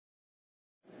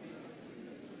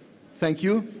Thank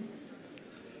you.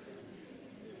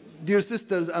 Dear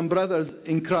sisters and brothers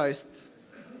in Christ,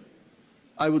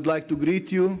 I would like to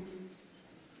greet you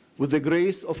with the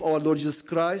grace of our Lord Jesus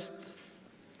Christ,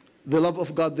 the love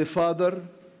of God the Father,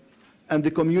 and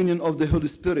the communion of the Holy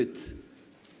Spirit,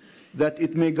 that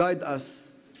it may guide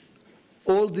us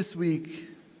all this week,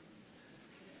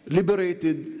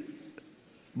 liberated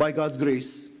by God's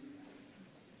grace.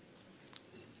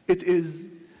 It is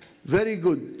very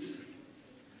good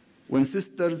when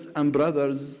sisters and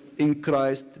brothers in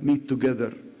Christ meet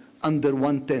together under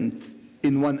one tent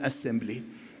in one assembly.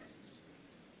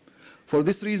 For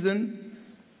this reason,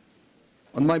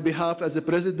 on my behalf as the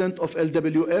president of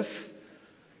LWF,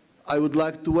 I would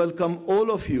like to welcome all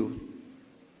of you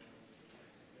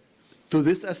to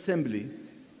this assembly.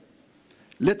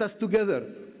 Let us together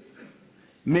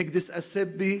make this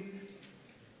assembly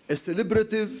a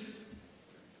celebrative,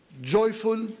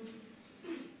 joyful,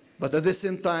 but at the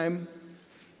same time,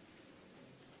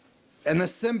 an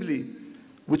assembly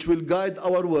which will guide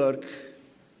our work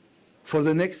for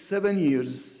the next 7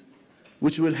 years,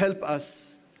 which will help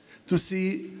us to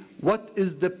see what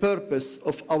is the purpose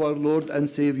of our Lord and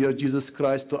Savior Jesus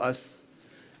Christ to us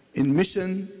in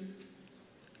mission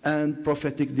and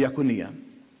prophetic diaconia.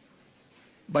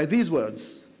 By these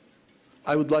words,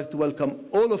 I would like to welcome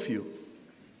all of you,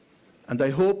 and I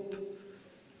hope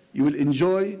you will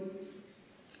enjoy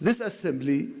this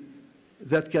assembly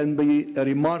that can be a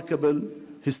remarkable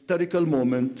historical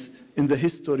moment in the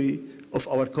history of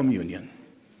our communion.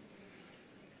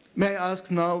 May I ask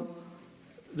now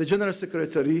the General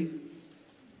Secretary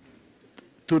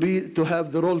to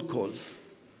have the roll call.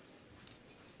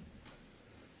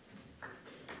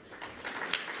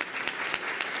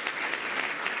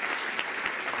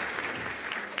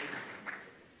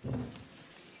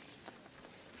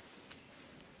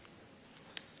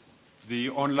 The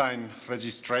online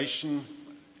registration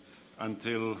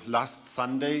until last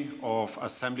Sunday of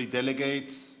Assembly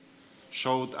delegates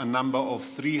showed a number of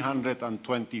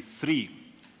 323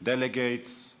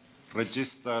 delegates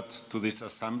registered to this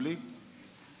Assembly,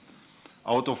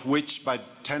 out of which by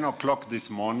 10 o'clock this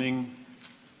morning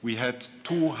we had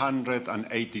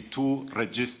 282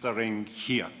 registering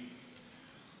here.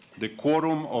 The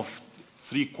quorum of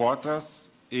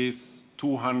 3/4 is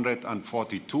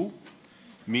 242.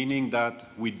 Meaning that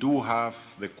we do have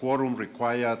the quorum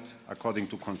required according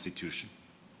to Constitution.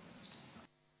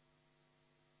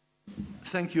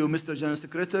 Thank you, Mr. General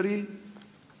Secretary.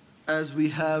 As we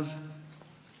have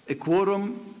a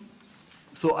quorum,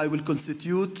 so I will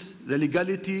constitute the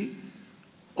legality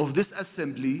of this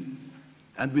assembly,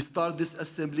 and we start this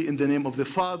assembly in the name of the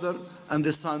Father, and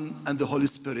the Son, and the Holy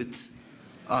Spirit.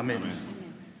 Amen. Amen.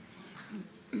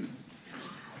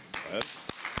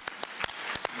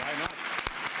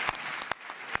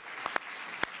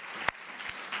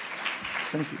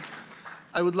 Thank you.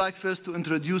 I would like first to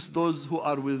introduce those who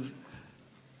are with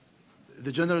the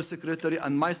General Secretary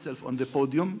and myself on the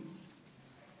podium.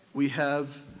 We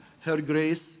have Her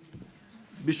Grace,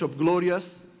 Bishop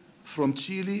Glorias from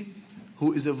Chile,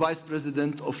 who is a Vice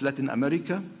President of Latin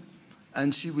America,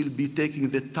 and she will be taking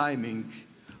the timing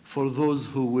for those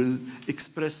who will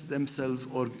express themselves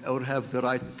or have the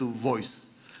right to voice.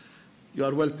 You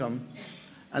are welcome.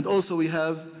 And also we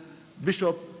have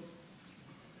Bishop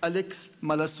Alex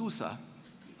Malasusa,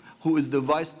 who is the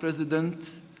Vice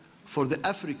President for the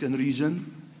African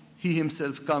region. He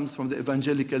himself comes from the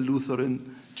Evangelical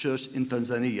Lutheran Church in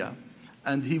Tanzania,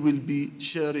 and he will be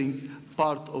sharing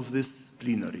part of this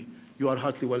plenary. You are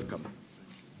heartily welcome.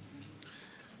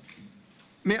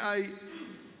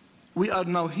 We are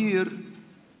now here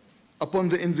upon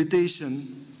the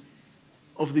invitation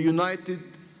of the United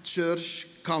Church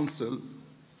Council,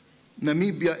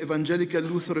 Namibia Evangelical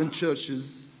Lutheran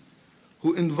Churches,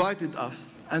 who invited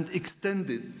us and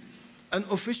extended an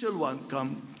official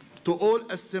welcome to all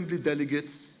assembly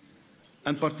delegates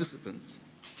and participants.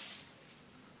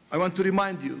 I want to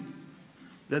remind you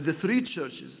that the 3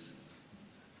 churches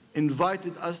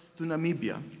invited us to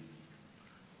Namibia,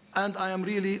 and I am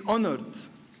really honored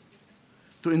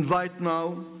to invite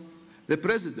now the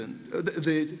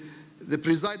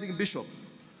presiding bishop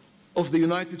of the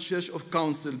United Church of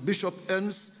Council, Bishop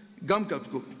Ernst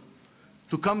Gamkatkup,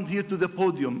 to come here to the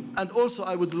podium. And also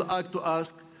I would like to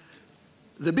ask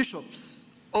the bishops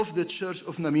of the Church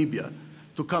of Namibia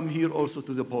to come here also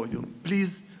to the podium.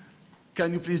 Please,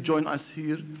 can you please join us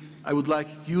here? I would like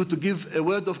you to give a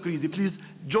word of greeting. Please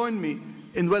join me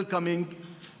in welcoming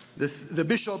the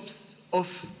bishops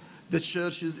of the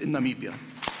churches in Namibia.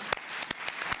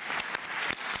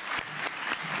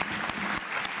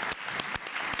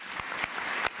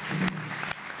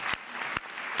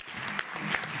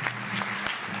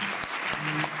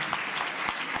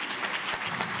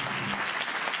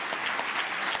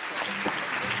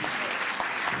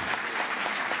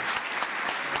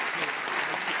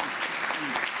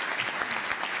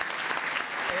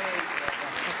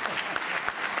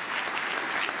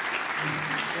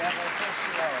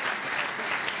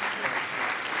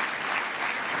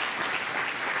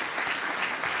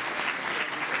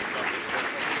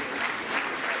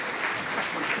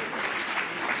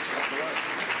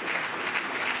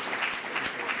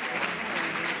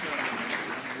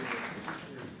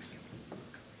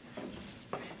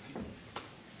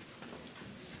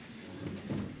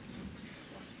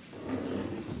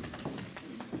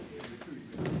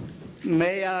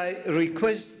 may I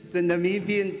request the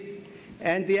Namibian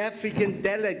and the African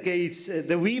delegates,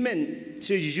 the women,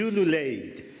 to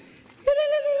ululate.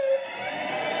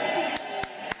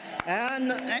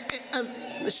 And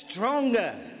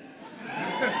stronger.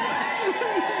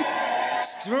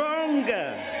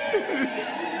 Stronger.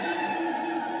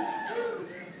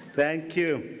 Thank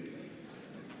you.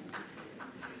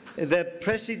 The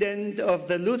President of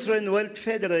the Lutheran World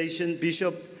Federation,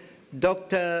 Bishop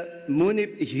Dr.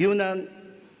 Munib Younan,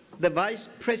 the Vice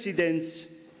Presidents,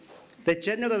 the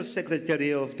General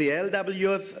Secretary of the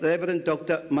LWF, Reverend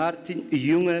Dr. Martin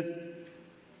Junge,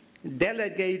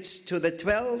 delegates to the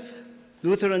 12th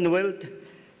Lutheran World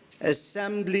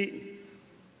Assembly,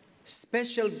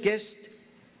 special guest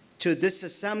to this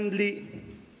assembly,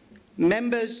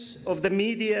 members of the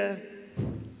media,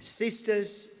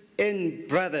 sisters and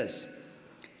brothers.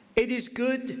 It is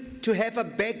good to have a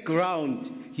background,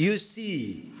 you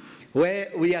see, where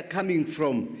we are coming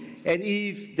from. And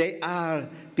if they are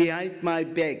behind my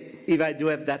back, if I do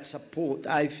have that support,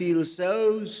 I feel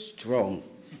so strong.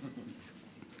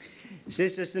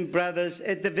 Sisters and brothers,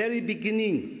 at the very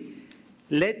beginning,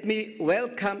 let me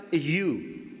welcome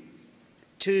you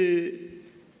to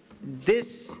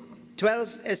this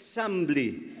 12th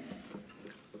Assembly.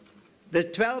 The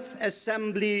 12th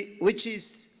Assembly, which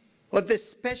is of the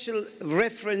special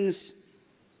reference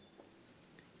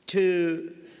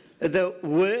to the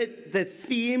word, the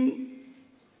theme,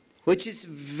 which is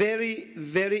very,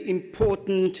 very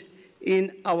important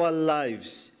in our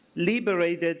lives,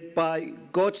 liberated by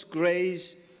God's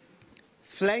grace,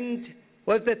 flanked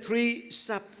with the 3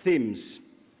 sub-themes.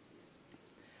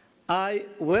 I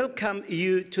welcome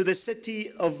you to the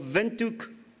city of Windhoek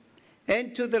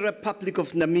and to the Republic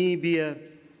of Namibia,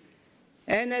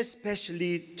 and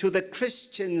especially to the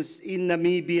Christians in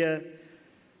Namibia,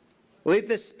 with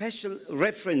a special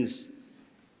reference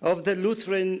of the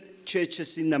Lutheran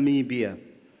churches in Namibia.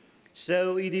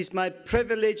 So it is my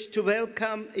privilege to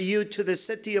welcome you to the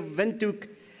city of Windhoek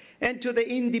and to the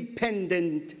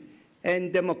independent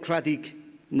and democratic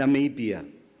Namibia.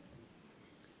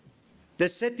 The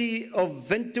city of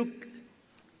Windhoek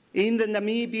in the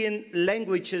Namibian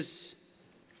languages,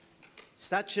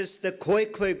 such as the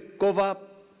Khoekhoe-Kova,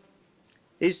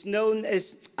 is known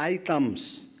as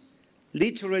Aikams,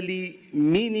 literally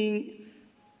meaning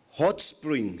hot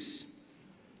springs.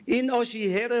 In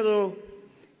Oshiherero,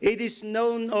 it is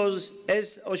known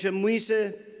as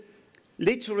Oshemuise,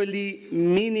 literally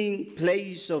meaning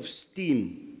place of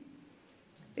steam.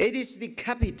 It is the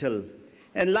capital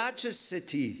and largest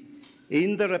city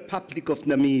in the Republic of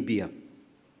Namibia.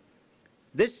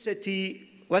 This city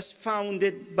was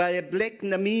founded by a black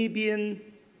Namibian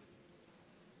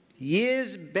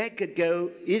years back ago.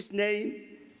 His name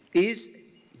is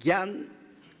Jan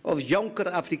of Jonker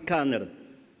Afrikaner,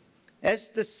 as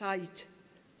the site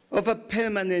of a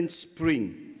permanent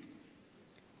spring.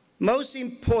 Most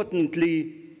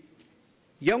importantly,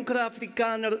 Jonker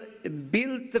Afrikaner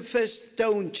built the first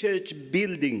stone church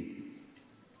building,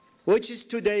 which is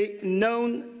today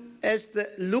known as the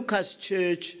Lucas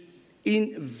Church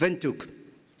in Windhoek.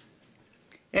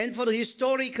 And for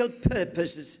historical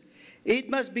purposes, it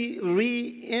must be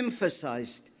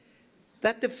re-emphasized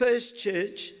that the first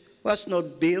church was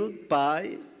not built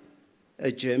by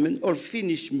a German or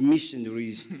Finnish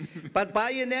missionaries, but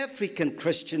by an African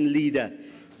Christian leader,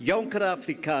 Jonker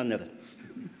Afrikaner.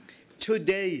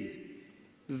 Today,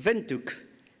 Windhoek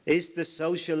is the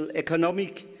social,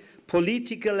 economic,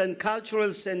 political and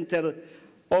cultural center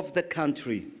of the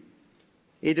country.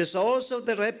 It is also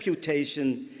the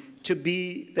reputation to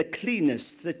be the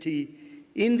cleanest city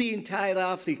in the entire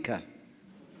Africa.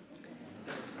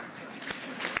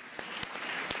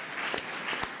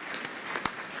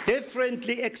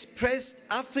 Differently expressed,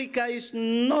 Africa is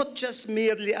not just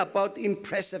merely about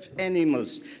impressive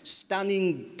animals,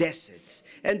 stunning deserts,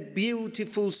 and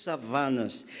beautiful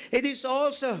savannas. It is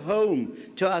also home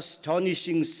to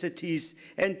astonishing cities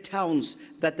and towns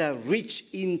that are rich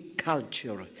in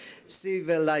culture,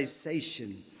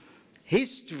 civilization,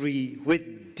 history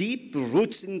with deep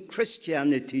roots in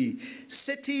Christianity,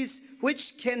 cities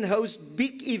which can host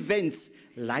big events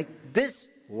like this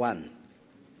one.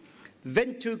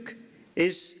 Windhoek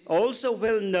is also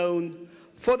well known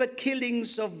for the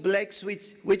killings of blacks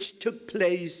which took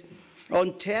place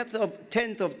on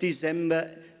 10th of December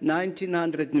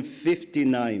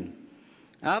 1959.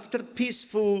 After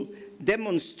peaceful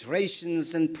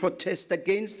demonstrations and protests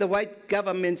against the white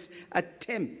government's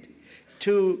attempt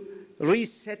to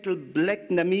resettle black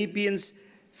Namibians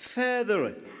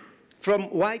further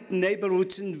from white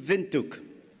neighborhoods in Windhoek,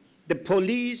 the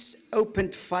police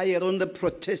opened fire on the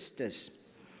protesters,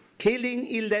 killing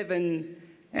 11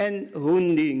 and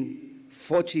wounding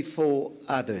 44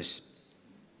 others.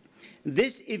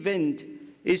 This event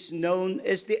is known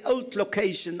as the Old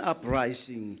Location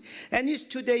Uprising and is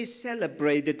today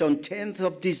celebrated on 10th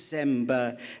of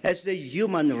December as the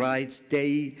Human Rights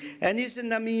Day and is a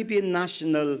Namibian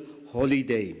national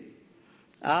holiday.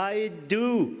 I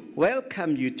do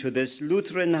welcome you to this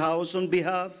Lutheran house on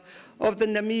behalf of the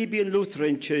Namibian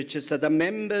Lutheran churches that are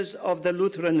members of the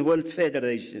Lutheran World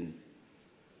Federation.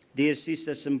 Dear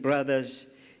sisters and brothers,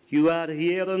 you are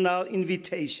here on our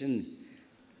invitation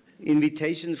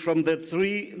from the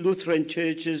 3 Lutheran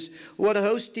churches who are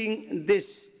hosting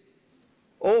this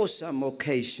awesome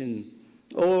occasion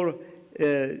or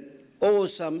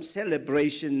awesome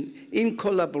celebration in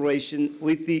collaboration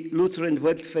with the Lutheran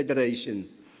World Federation.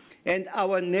 And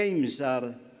our names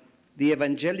are the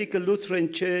Evangelical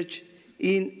Lutheran Church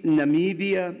in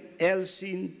Namibia,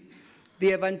 Elsin,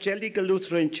 the Evangelical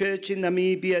Lutheran Church in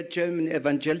Namibia, German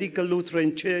Evangelical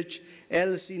Lutheran Church,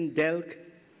 Elsin, Delk,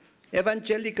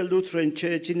 Evangelical Lutheran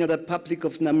Church in the Republic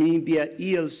of Namibia,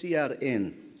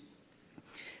 ELCRN.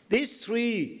 These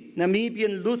 3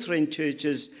 Namibian Lutheran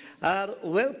churches are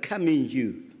welcoming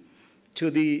you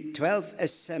to the 12th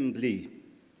Assembly.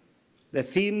 The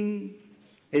theme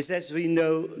is, as we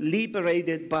know,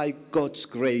 liberated by God's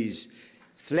grace,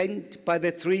 flanked by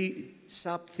the 3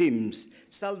 sub-themes: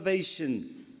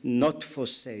 salvation, not for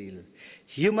sale;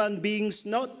 human beings,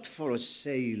 not for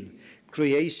sale;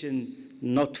 creation,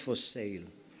 not for sale.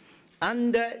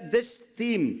 Under this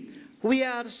theme, we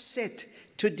are set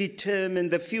to determine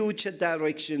the future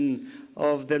direction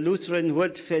of the Lutheran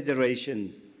World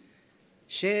Federation,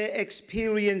 share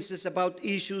experiences about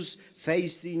issues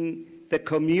facing the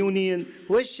communion,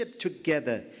 worship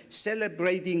together,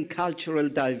 celebrating cultural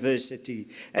diversity,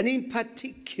 and in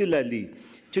particularly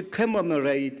to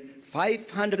commemorate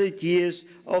 500 years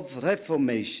of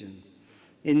Reformation.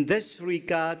 In this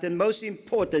regard, and most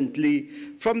importantly,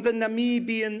 from the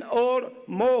Namibian, or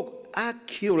more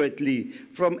accurately,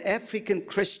 from African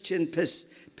Christian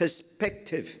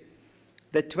perspective,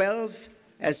 the 12th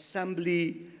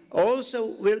Assembly also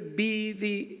will be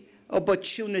the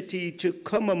opportunity to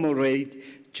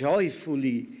commemorate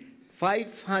joyfully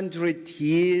 500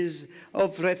 years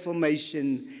of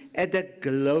Reformation at a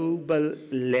global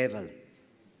level.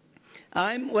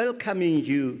 I'm welcoming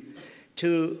you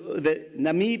to the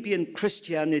Namibian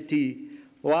Christianity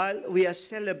while we are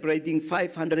celebrating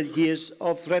 500 years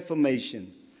of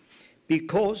Reformation,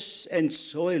 because and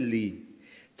solely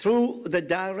through the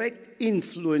direct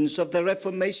influence of the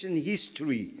Reformation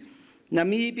history,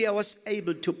 Namibia was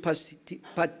able to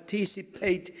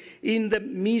participate in the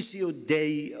Missio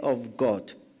Dei of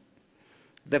God.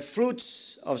 The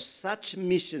fruits of such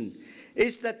mission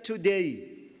is that today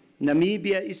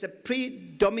Namibia is a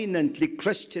predominantly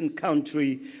Christian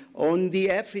country on the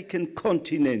African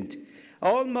continent.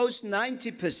 Almost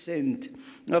 90%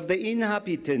 of the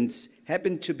inhabitants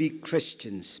happen to be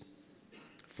Christians.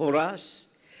 For us,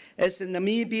 as the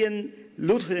Namibian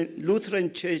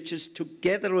Lutheran churches,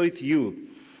 together with you,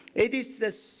 it is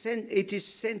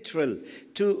central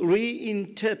to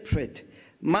reinterpret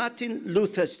Martin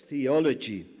Luther's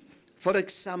theology. For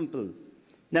example,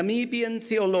 Namibian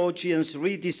theologians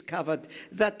rediscovered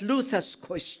that Luther's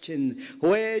question,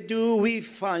 where do we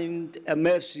find a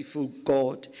merciful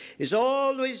God, is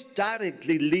always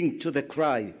directly linked to the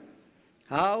cry,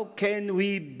 how can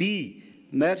we be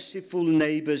merciful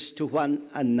neighbors to one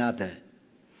another?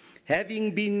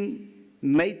 Having been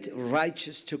made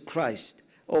righteous to Christ,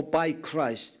 or by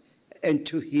Christ and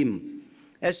to him,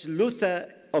 as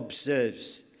Luther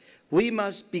observes, we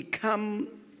must become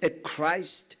a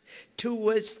Christ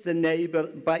towards the neighbor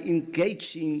by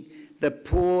engaging the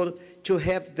poor to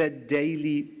have their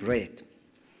daily bread.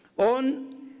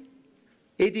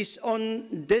 It is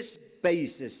on this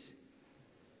basis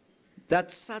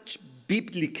that such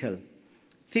biblical,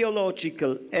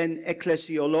 theological, and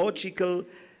ecclesiological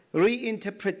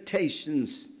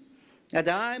reinterpretations that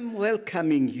I'm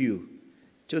welcoming you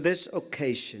to this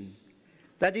occasion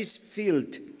that is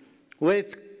filled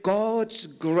with God's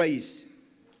grace.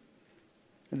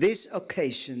 This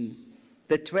occasion,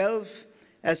 the 12th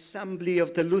Assembly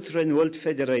of the Lutheran World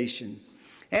Federation.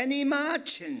 And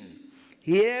imagine,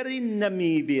 here in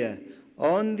Namibia,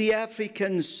 on the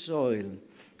African soil,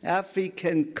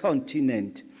 African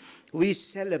continent, we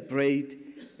celebrate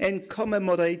and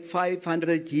commemorate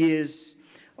 500 years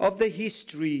of the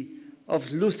history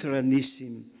of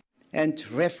Lutheranism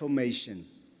and Reformation.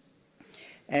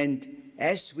 And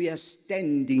as we are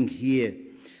standing here,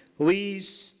 we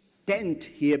stand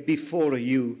here before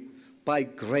you by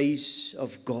grace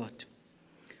of God.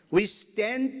 We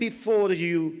stand before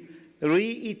you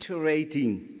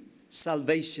reiterating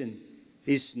salvation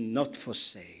is not for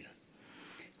sale.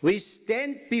 We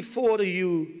stand before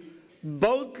you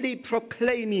boldly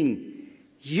proclaiming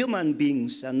human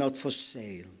beings are not for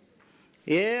sale.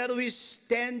 Here we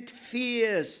stand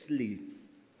fiercely,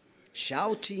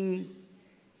 shouting,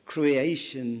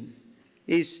 creation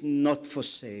is not for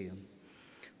sale.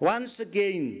 Once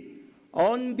again,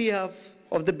 on behalf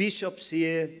of the bishops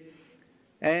here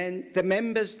and the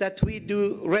members that we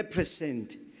do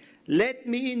represent, let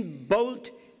me in bold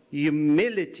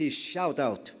humility shout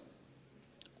out,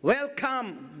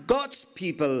 welcome God's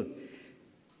people,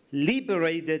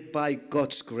 liberated by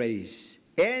God's grace.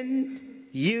 And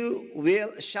you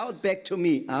will shout back to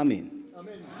me, Amen.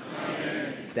 Amen.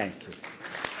 Amen. Thank you.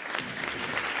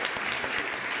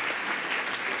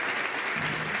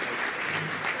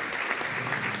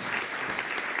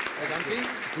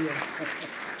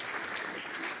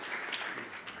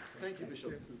 Thank you,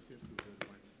 Bishop.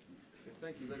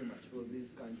 Thank you very much for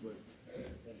these kind words.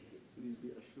 Please be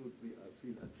assured we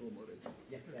feel at home already.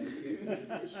 Thank you.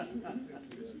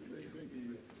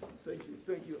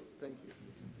 Thank you. Thank you.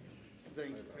 Thank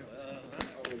you.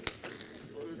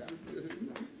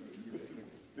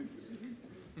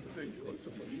 Thank you also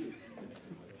for you.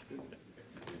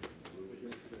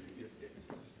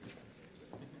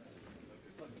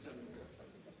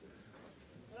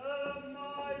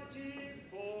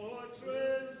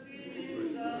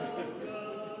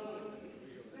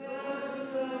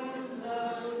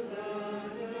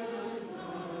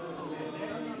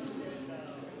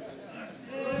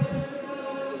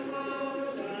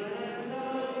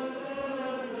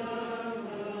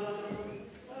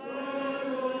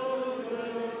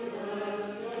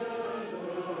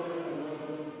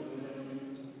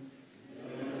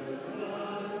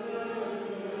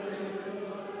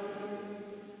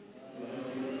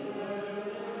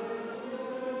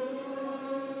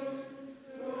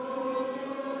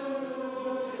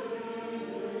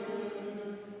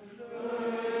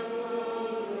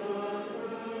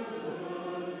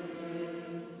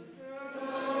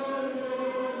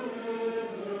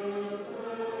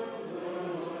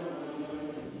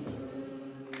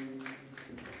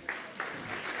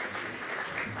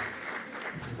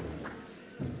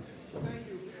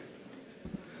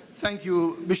 Thank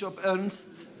you, Bishop Ernst.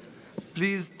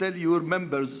 Please tell your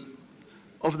members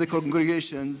of the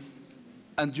congregations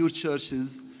and your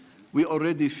churches we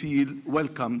already feel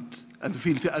welcomed and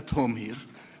feel at home here.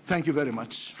 Thank you very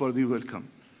much for the welcome.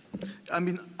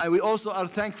 We also are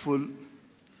thankful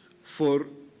for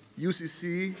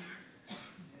UCC,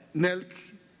 NELC,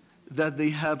 that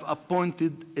they have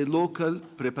appointed a local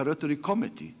preparatory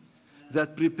committee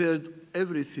that prepared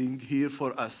everything here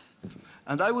for us.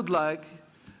 And I would like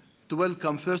to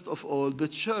welcome, first of all, the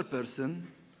chairperson,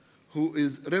 who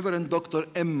is Reverend Dr.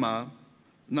 Emma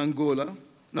Nangolo.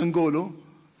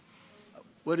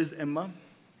 Where is Emma?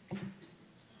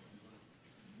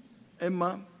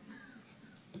 Emma?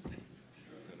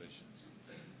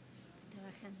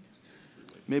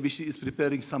 Maybe she is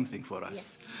preparing something for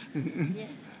us.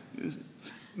 Yes. Yes.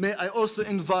 May I also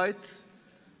invite,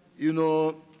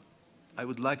 I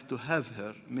would like to have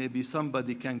her. Maybe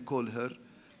somebody can call her.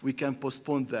 We can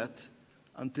postpone that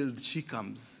until she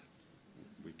comes.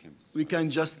 We can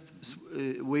just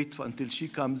wait until she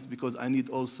comes, because I need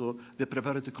also the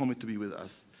preparatory committee to be with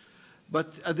us.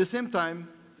 But at the same time,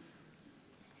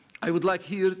 I would like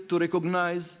here to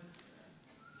recognize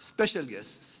special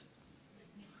guests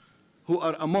who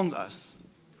are among us.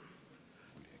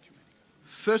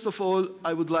 First of all,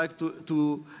 I would like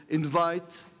to invite,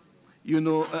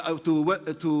 to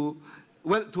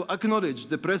acknowledge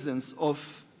the presence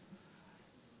of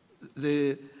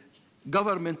the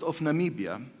government of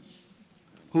Namibia,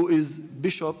 who is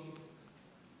Bishop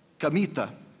Kamita,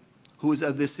 who is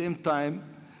at the same time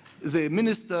the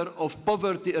Minister of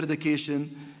Poverty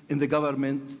Eradication in the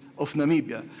government of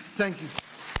Namibia. Thank you.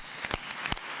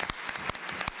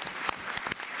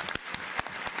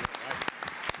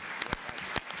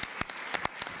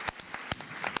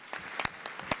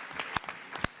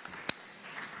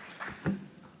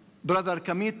 Brother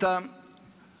Kamita,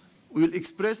 we will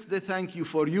express the thank you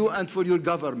for you and for your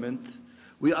government.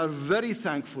 We are very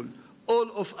thankful. All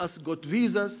of us got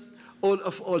visas, all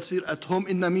of us here at home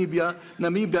in Namibia.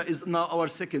 Namibia is now our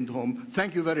second home.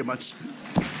 Thank you very much.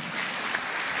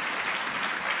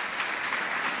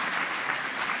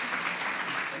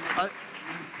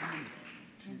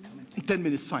 10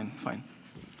 minutes, fine.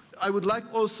 I would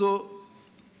like also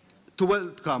to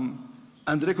welcome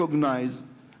and recognize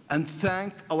and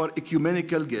thank our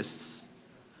ecumenical guests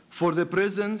for the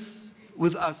presence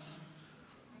with us,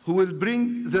 who will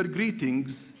bring their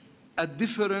greetings at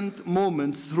different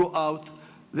moments throughout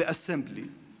the assembly.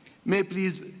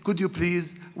 Could you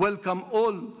please welcome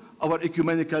all our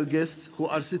ecumenical guests who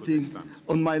are sitting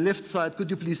on my left side.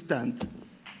 Could you please stand?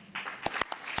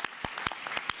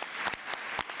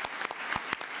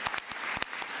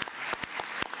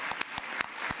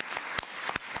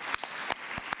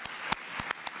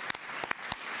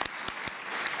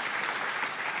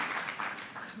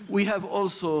 We have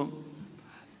also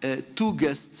two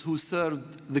guests who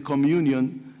served the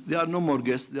communion. They are no more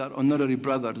guests, they are honorary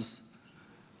brothers.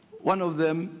 One of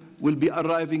them will be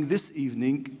arriving this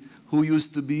evening, who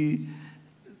used to be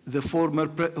the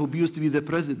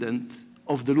president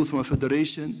of the Lutheran World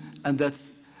Federation, and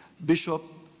that's Bishop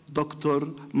Dr.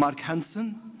 Mark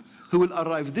Hansen, who will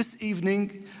arrive this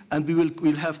evening, and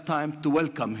we'll have time to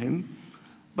welcome him.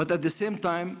 But at the same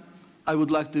time, I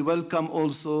would like to welcome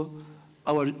also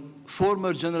our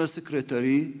former General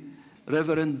Secretary,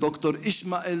 Reverend Dr.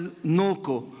 Ishmael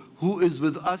Noko, who is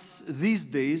with us these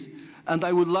days, and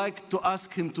I would like to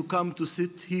ask him to come to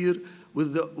sit here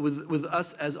with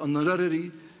us as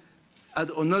honorary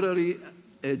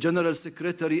General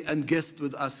Secretary and guest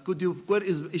with us. Where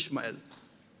is Ishmael?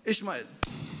 Ishmael.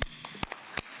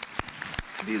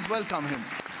 Please welcome him.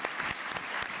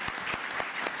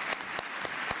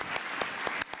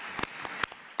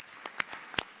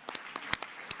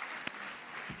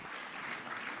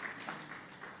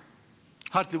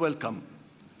 Heartily welcome.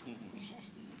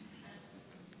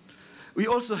 We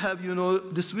also have,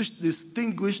 this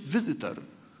distinguished visitor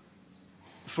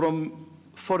from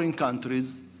foreign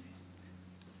countries.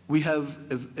 We have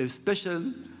a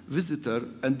special visitor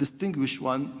and distinguished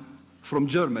one from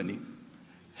Germany,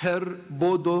 Herr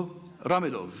Bodo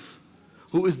Ramelov,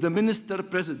 who is the Minister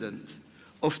President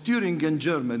of Thüringen,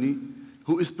 Germany,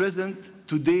 who is present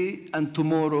today and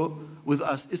tomorrow with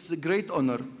us. It's a great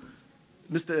honor,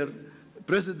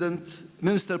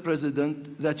 Minister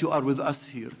President, that you are with us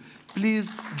here.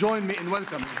 Please join me in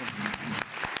welcoming him.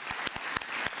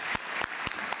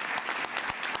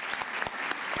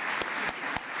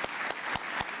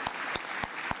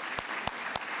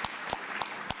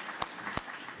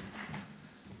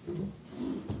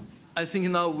 I think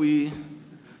now we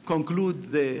conclude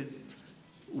the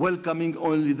welcoming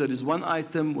only. There is one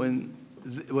item.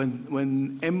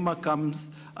 When Emma comes,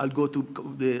 I'll go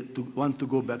want to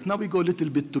go back. Now we go a little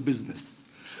bit to business.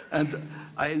 And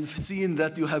I've seen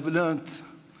that you have learned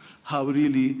how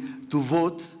really to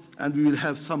vote, and we will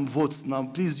have some votes now.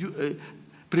 Please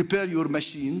prepare your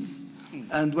machines.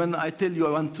 And when I tell you,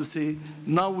 I want to say,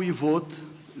 now we vote,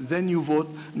 then you vote.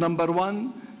 Number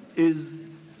 1 is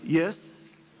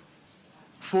yes,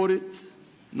 for it.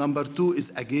 Number 2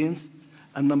 is against.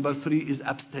 And number 3 is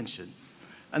abstention.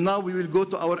 And now we will go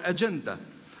to our agenda.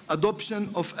 Adoption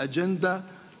of agenda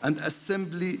and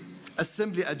assembly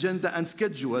agenda and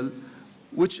schedule,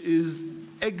 which is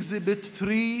Exhibit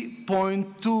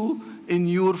 3.2 in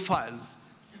your files.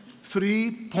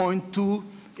 3.2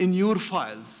 in your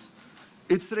files.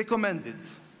 It's recommended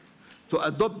to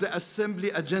adopt the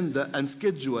assembly agenda and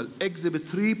schedule, Exhibit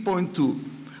 3.2,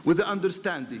 with the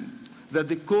understanding that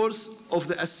the course of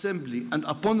the assembly and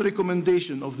upon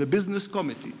recommendation of the business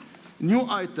committee, new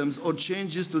items or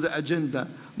changes to the agenda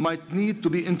might need to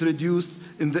be introduced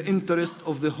in the interest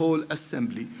of the whole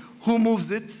assembly. Who moves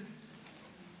it?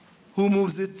 Who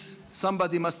moves it?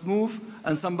 Somebody must move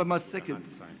and somebody must second.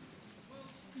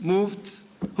 Moved.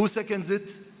 Who seconds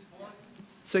it?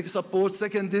 Support,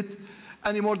 seconded.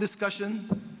 Any more discussion?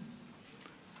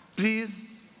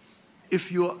 Please,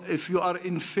 if you are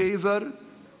in favor,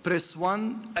 press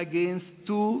 1, against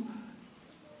 2,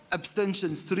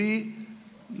 abstentions 3.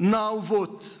 Now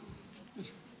vote.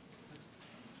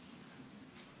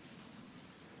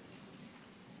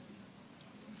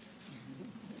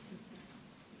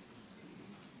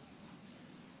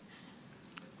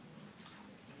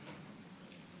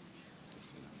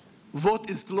 Vote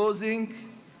is closing.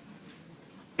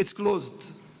 It's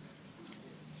closed.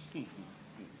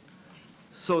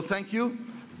 So thank you.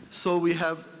 So we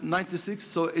have 96,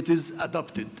 so it is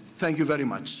adopted. Thank you very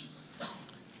much.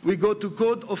 We go to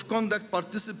Code of Conduct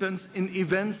Participants in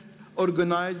Events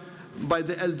Organized by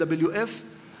the LWF.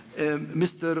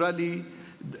 Mr. Raleigh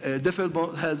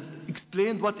Deffelbaum has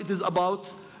explained what it is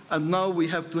about, and now we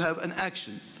have to have an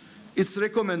action. It's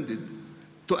recommended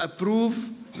to approve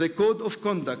the Code of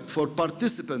Conduct for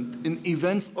Participants in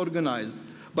Events Organized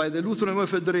by the Lutheran World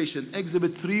Federation,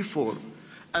 Exhibit 3.4,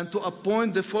 and to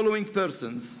appoint the following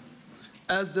persons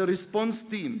as the response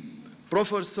team: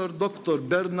 Professor Dr.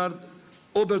 Bernard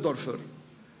Oberdorfer,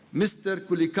 Mr.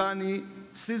 Kulikani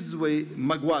Sizwe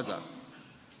Magwaza,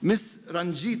 Ms.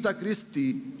 Ranjita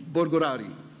Christie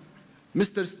Borgorari,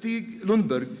 Mr. Stig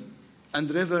Lundberg, and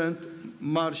Reverend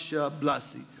Marcia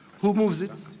Blassie. Who moves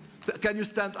it? Can you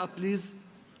stand up, please?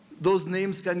 Those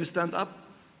names, can you stand up?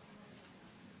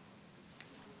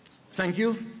 Thank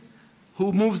you.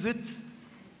 Who moves it?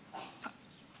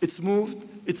 It's moved,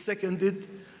 it's seconded.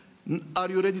 Are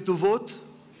you ready to vote?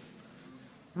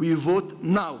 We vote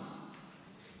now.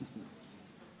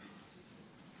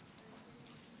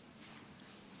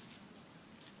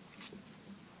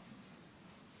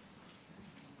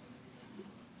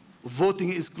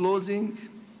 Voting is closing.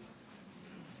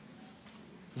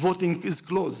 Voting is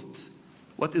closed.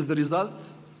 What is the result?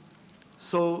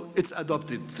 So it's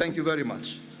adopted. Thank you very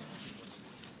much.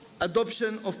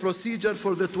 Adoption of procedure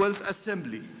for the 12th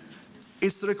Assembly.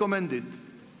 It's recommended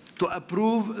to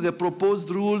approve the proposed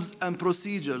rules and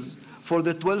procedures for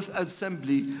the 12th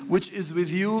Assembly, which is with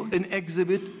you in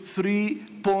Exhibit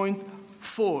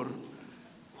 3.4.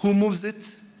 Who moves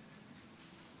it?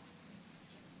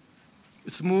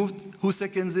 It's moved. Who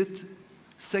seconds it?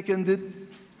 Seconded.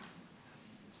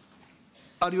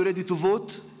 Are you ready to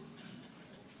vote?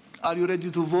 Are you ready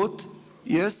to vote?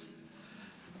 Yes?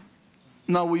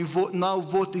 Now we vote. Now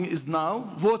voting is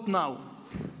now. Vote now.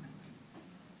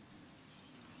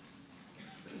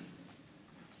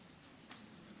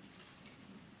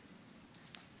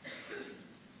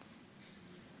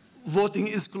 Voting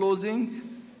is closing.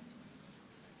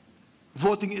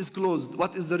 Voting is closed.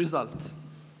 What is the result?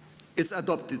 It's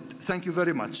adopted. Thank you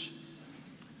very much.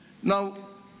 Now,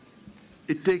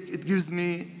 it gives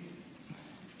me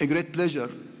a great pleasure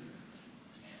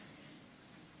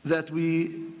that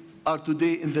we are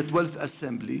today in the 12th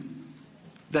Assembly.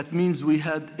 That means we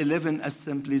had 11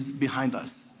 assemblies behind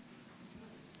us.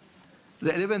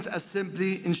 The 11th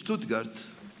Assembly in Stuttgart,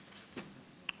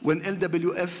 when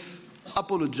LWF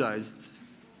apologized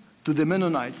to the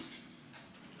Mennonites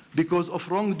because of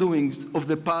wrongdoings of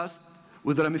the past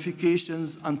with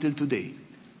ramifications until today.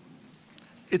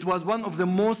 It was one of the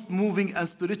most moving and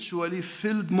spiritually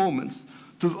filled moments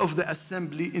of the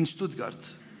assembly in Stuttgart,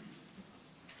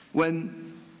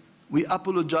 when we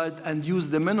apologized and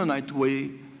used the Mennonite way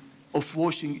of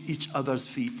washing each other's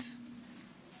feet.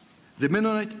 The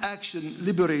Mennonite action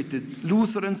liberated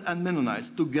Lutherans and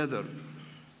Mennonites together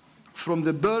from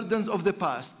the burdens of the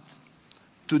past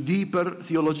to deeper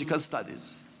theological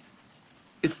studies.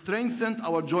 It strengthened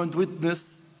our joint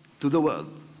witness to the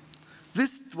world.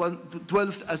 This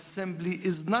 12th Assembly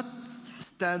is not a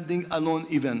standing alone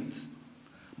event,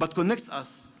 but connects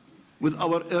us with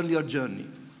our earlier journey.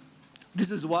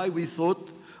 This is why we thought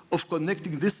of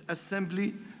connecting this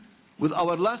assembly with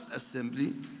our last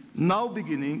assembly, now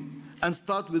beginning, and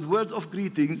start with words of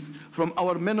greetings from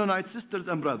our Mennonite sisters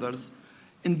and brothers.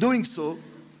 In doing so,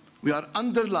 we are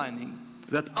underlining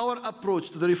that our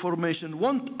approach to the Reformation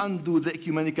won't undo the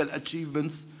ecumenical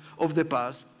achievements of the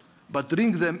past, but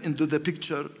bring them into the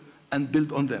picture and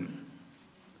build on them.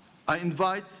 I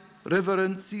invite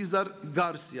Reverend Cesar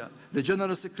Garcia, the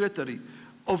General Secretary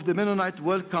of the Mennonite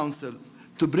World Council,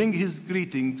 to bring his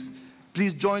greetings.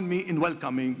 Please join me in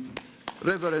welcoming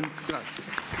Reverend Garcia.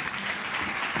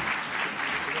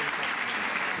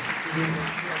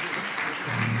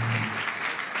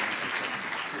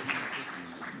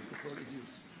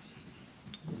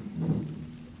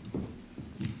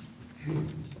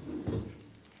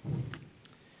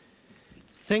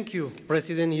 Thank you,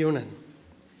 President Younan.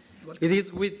 It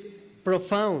is with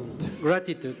profound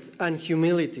gratitude and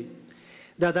humility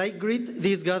that I greet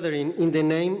this gathering in the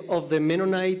name of the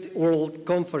Mennonite World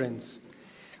Conference,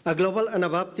 a global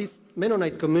Anabaptist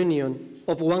Mennonite communion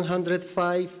of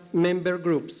 105 member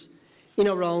groups in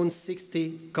around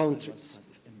 60 countries.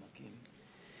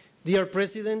 Dear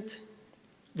President,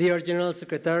 dear General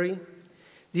Secretary,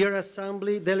 dear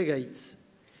Assembly delegates,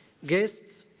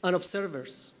 guests and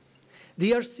observers,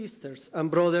 dear sisters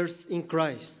and brothers in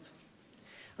Christ,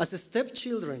 as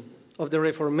stepchildren of the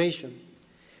Reformation,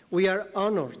 we are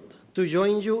honored to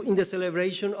join you in the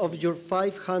celebration of your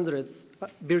 500th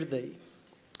birthday.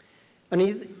 And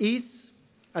it is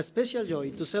a special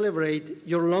joy to celebrate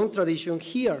your long tradition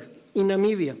here in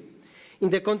Namibia, in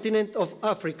the continent of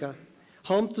Africa,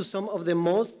 home to some of the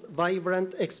most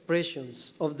vibrant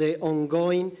expressions of the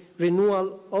ongoing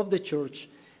renewal of the Church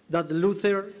that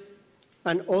Luther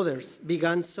and others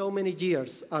began so many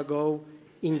years ago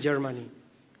in Germany.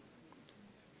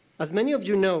 As many of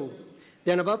you know,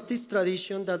 the Anabaptist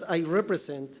tradition that I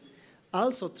represent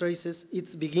also traces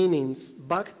its beginnings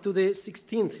back to the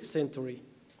 16th century.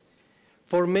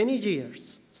 For many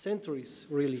years, centuries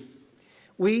really,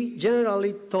 we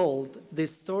generally told the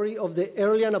story of the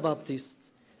early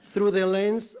Anabaptists through the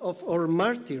lens of our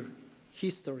martyr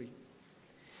history.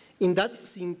 In that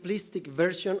simplistic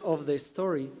version of the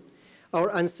story,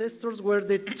 our ancestors were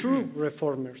the true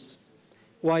reformers,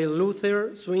 while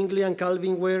Luther, Zwingli, and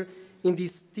Calvin were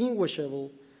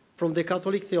indistinguishable from the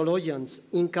Catholic theologians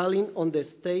in calling on the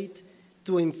state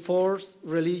to enforce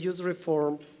religious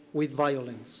reform with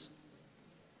violence.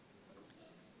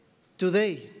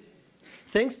 Today,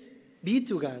 thanks be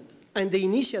to God and the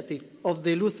initiative of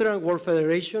the Lutheran World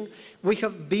Federation, we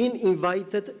have been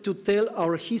invited to tell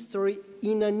our history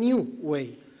in a new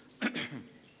way.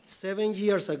 7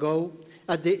 years ago,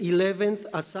 at the 11th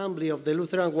Assembly of the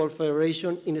Lutheran World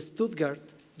Federation in Stuttgart,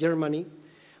 Germany,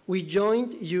 we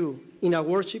joined you in a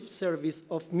worship service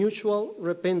of mutual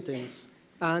repentance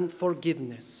and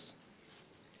forgiveness.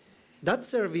 That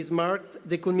service marked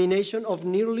the culmination of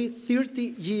nearly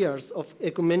 30 years of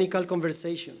ecumenical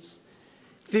conversations,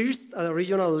 first at a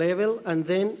regional level and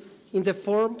then in the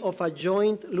form of a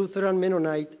joint Lutheran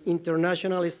Mennonite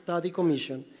International Study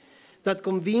Commission that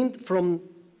convened from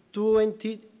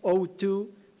 2002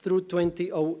 through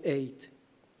 2008.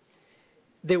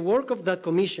 The work of that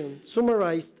commission,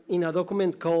 summarized in a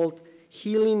document called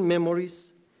Healing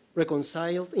Memories,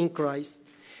 Reconciled in Christ,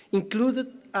 included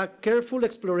a careful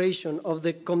exploration of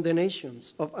the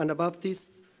condemnations of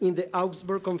Anabaptists in the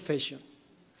Augsburg Confession.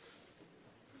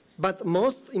 But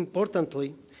most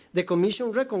importantly, the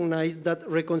Commission recognized that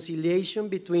reconciliation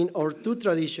between our two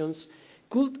traditions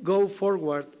could go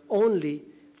forward only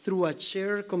through a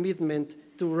shared commitment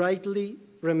to rightly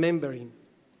remembering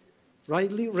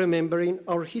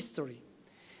our history.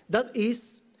 That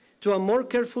is, to a more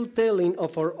careful telling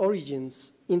of our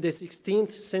origins in the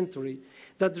 16th century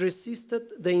that resisted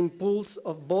the impulse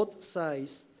of both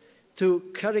sides to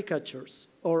caricatures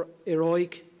or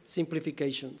heroic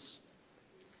simplifications.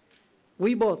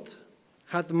 We both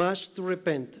had much to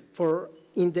repent for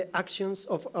in the actions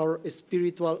of our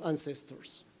spiritual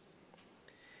ancestors.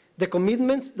 The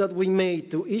commitments that we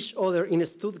made to each other in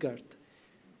Stuttgart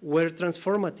were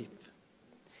transformative.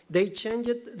 They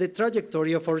changed the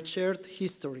trajectory of our shared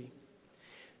history.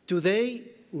 Today,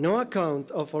 no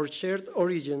account of our shared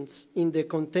origins in the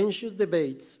contentious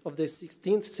debates of the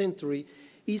 16th century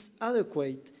is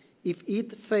adequate if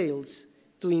it fails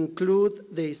to include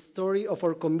the story of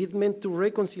our commitment to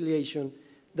reconciliation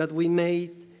that we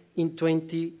made in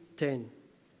 2010.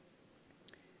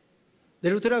 The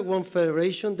Lutheran World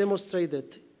Federation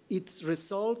demonstrated its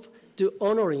resolve to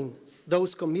honoring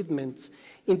those commitments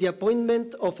in the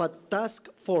appointment of a task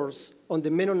force on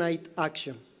the Mennonite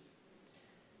action.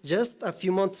 Just a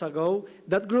few months ago,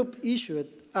 that group issued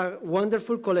a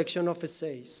wonderful collection of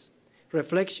essays,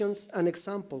 reflections, and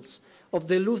examples of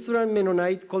the Lutheran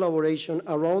Mennonite collaboration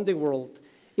around the world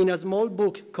in a small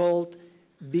book called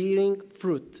Bearing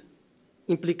Fruit,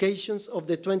 Implications of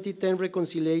the 2010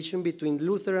 Reconciliation between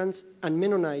Lutherans and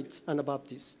Mennonites and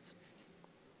Anabaptists.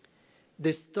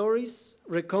 The stories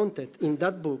recounted in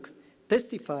that book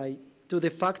testify to the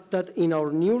fact that in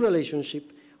our new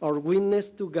relationship, our witness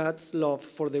to God's love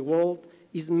for the world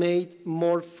is made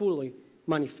more fully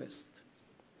manifest.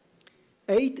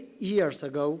 8 years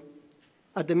ago,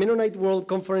 at the Mennonite World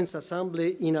Conference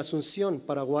Assembly in Asunción,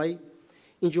 Paraguay,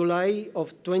 in July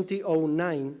of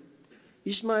 2009,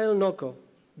 Ishmael Noko,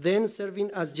 then serving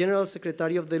as General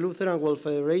Secretary of the Lutheran World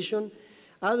Federation,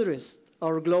 addressed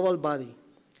our global body.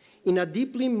 In a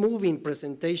deeply moving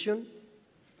presentation,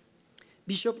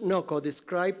 Bishop Noko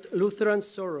described Lutheran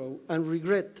sorrow and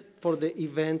regret for the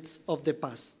events of the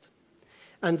past.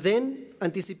 And then,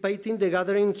 anticipating the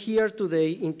gathering here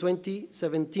today in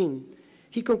 2017,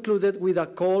 he concluded with a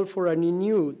call for a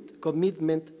renewed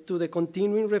commitment to the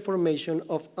continuing reformation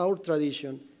of our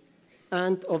tradition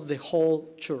and of the whole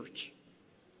Church.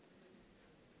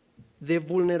 The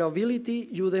vulnerability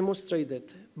you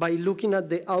demonstrated by looking at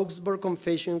the Augsburg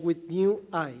Confession with new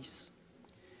eyes,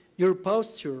 your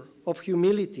posture of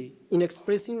humility in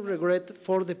expressing regret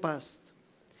for the past,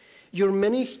 your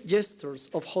many gestures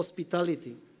of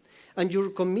hospitality, and your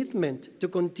commitment to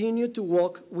continue to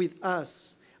walk with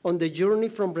us on the journey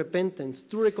from repentance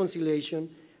to reconciliation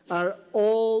are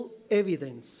all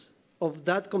evidence of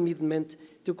that commitment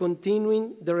to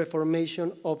continuing the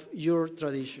reformation of your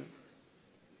tradition.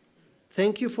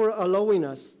 Thank you for allowing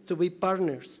us to be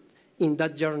partners in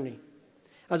that journey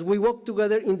as we walk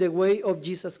together in the way of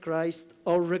Jesus Christ,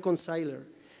 our reconciler,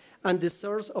 and the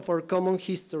source of our common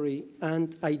history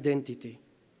and identity.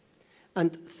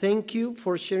 And thank you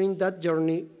for sharing that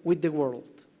journey with the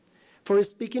world, for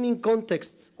speaking in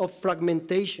contexts of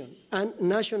fragmentation and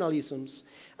nationalisms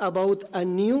about a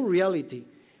new reality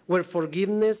where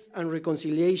forgiveness and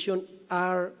reconciliation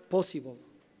are possible.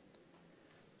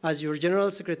 As your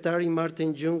General Secretary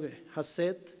Martin Junge has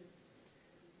said,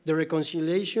 The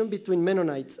reconciliation between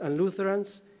Mennonites and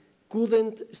Lutherans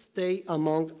couldn't stay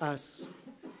among us.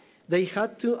 They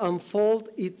had to unfold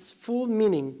its full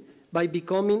meaning by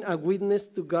becoming a witness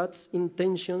to God's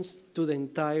intentions to the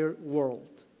entire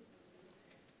world.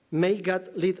 May God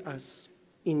lead us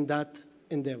in that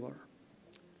endeavor.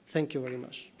 Thank you very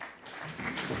much.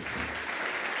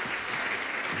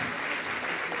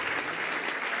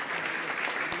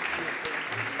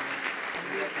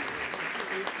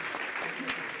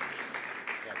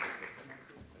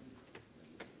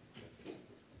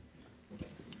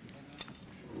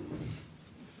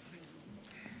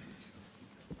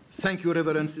 Thank you,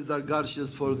 Reverend Cesar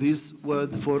Garcias, for this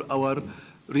word for our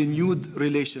renewed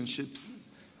relationships.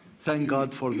 Thank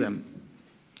God for them.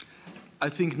 I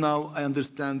think now I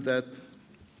understand that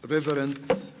Reverend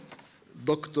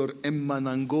Dr. Emma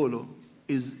Nangolo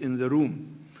is in the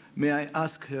room. May I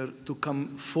ask her to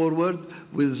come forward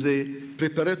with the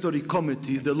preparatory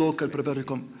committee, the local preparatory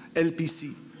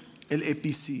committee,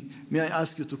 LAPC. May I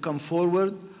ask you to come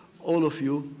forward, all of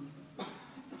you.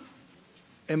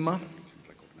 Emma?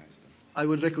 I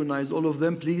will recognize all of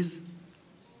them, please.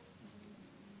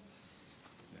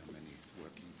 There are many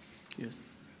working. Yes.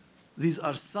 These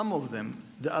are some of them.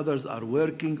 The others are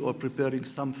working or preparing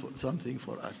something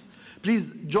for us.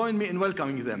 Please join me in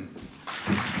welcoming them.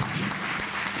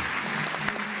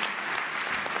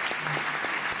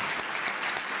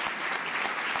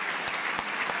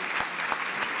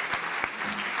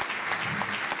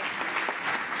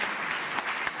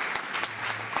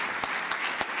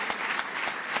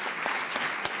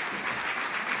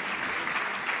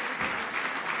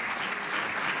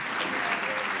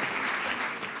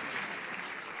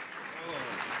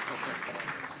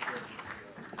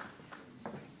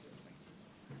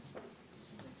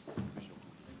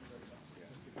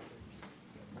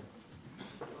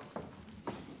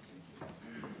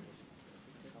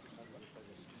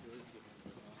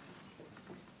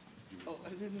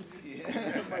 I didn't see.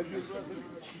 My dear brother.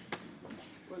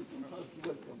 Welcome.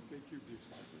 Welcome. Thank you,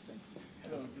 Bishop.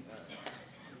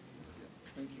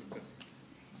 Thank you.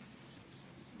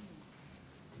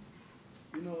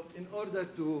 You know, in order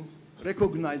to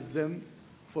recognize them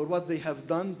for what they have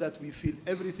done, that we feel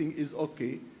everything is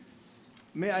okay,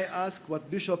 may I ask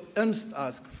what Bishop Ernst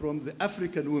asked from the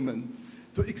African women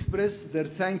to express their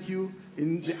thank you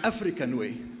in the African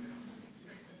way.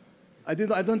 I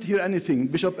don't hear anything.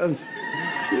 Bishop Ernst.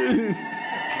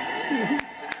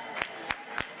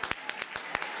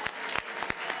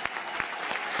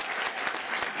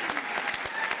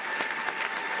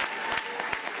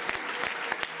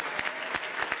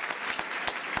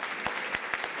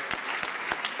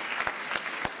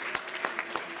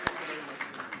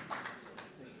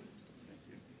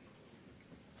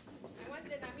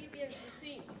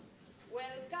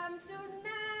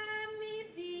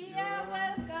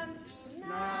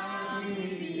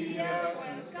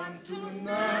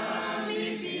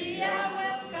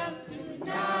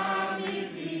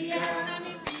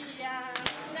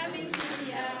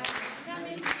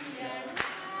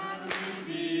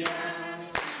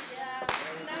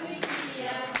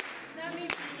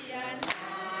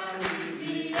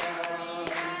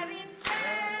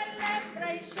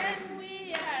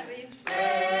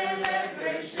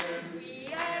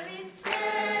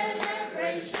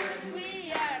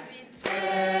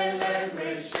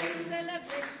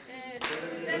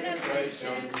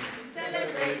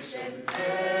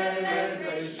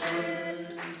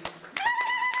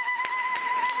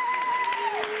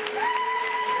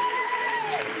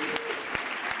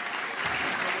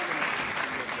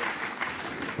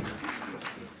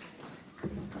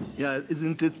 Yeah,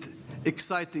 isn't it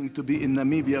exciting to be in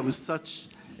Namibia with such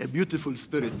a beautiful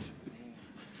spirit?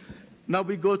 Now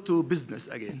we go to business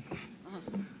again.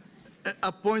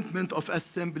 Appointment of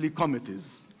assembly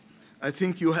committees. I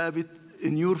think you have it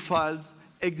in your files,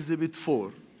 Exhibit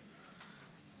 4.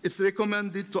 It's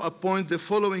recommended to appoint the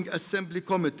following assembly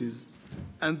committees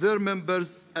and their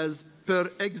members as per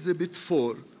Exhibit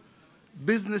 4: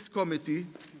 Business Committee,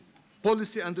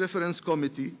 Policy and Reference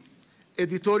Committee,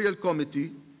 Editorial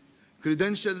Committee,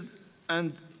 Credentials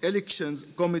and Elections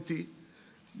Committee,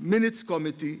 Minutes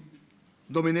Committee,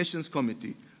 Nominations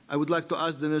Committee. I would like to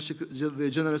ask the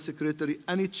General Secretary,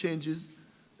 any changes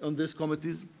on these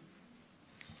committees?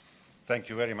 Thank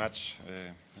you very much,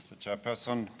 Mr.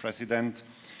 Chairperson, President.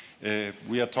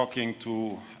 We are talking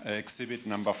to exhibit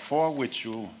number 4, which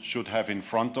you should have in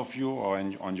front of you or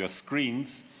on your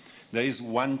screens. There is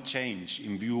one change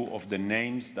in view of the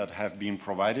names that have been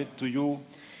provided to you,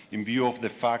 in view of the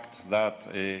fact that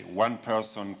one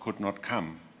person could not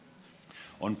come.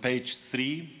 On page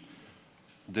 3,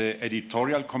 the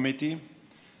editorial committee,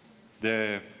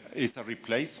 There is a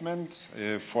replacement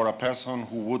for a person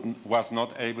who was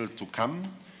not able to come,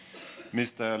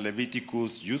 Mr.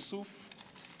 Leviticus Yusuf.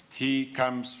 He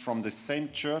comes from the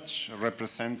same church,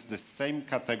 represents the same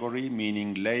category,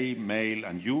 meaning lay, male,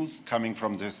 and youth, coming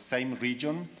from the same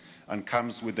region, and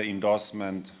comes with the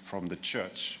endorsement from the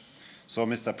church. So,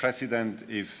 Mr. President,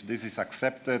 if this is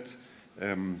accepted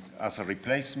as a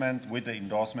replacement with the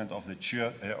endorsement of the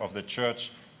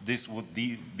church, this would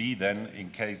be then, in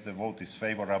case the vote is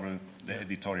favorable, the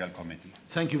editorial committee.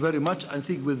 Thank you very much. I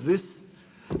think with this,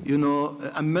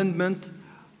 amendment,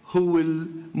 who will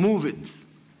move it?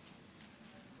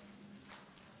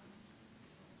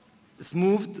 It's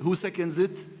moved. Who seconds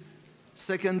it?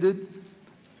 Seconded.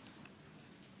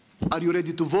 Are you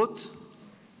ready to vote?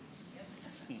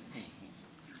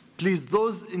 Please,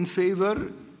 those in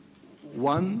favor,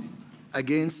 1,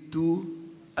 against 2,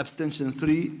 abstention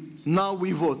 3. Now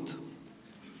we vote.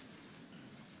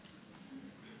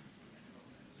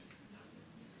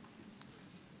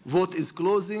 Vote is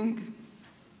closing.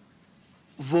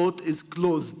 Vote is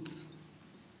closed.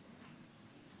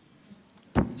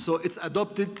 So it's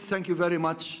adopted. Thank you very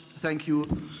much. Thank you.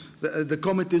 The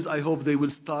committees, I hope they will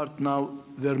start now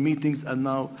their meetings, and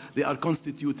now they are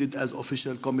constituted as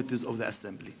official committees of the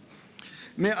Assembly.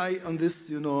 May I, on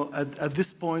this, at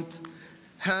this point,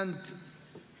 hand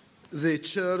the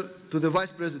chair to the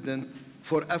Vice President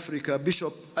for Africa,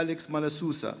 Bishop Alex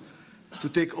Malasusa, to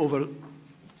take over.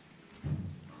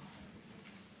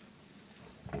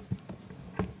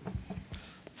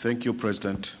 Thank you,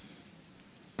 President.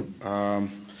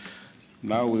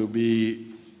 Now we'll be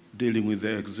dealing with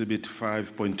the Exhibit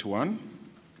 5.1.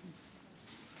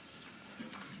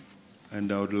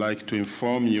 And I would like to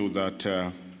inform you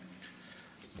that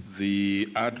the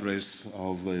address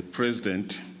of the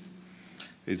President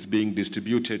is being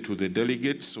distributed to the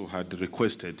delegates who had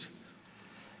requested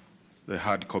the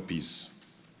hard copies.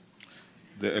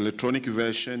 The electronic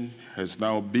version has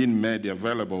now been made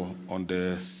available on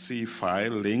the C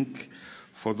file link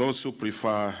for those who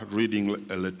prefer reading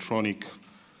electronic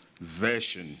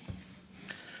version.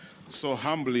 So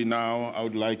humbly now, I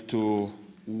would like to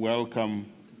welcome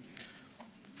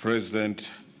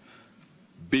President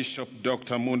Bishop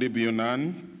Dr. Munib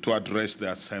Younan to address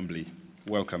the Assembly.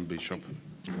 Welcome, Bishop.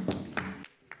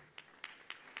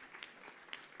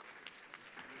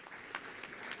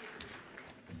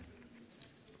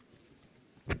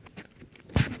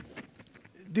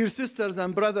 Dear sisters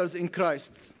and brothers in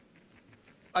Christ,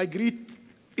 I greet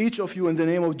each of you in the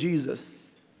name of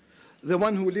Jesus, the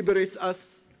one who liberates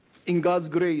us in God's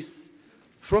grace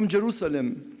from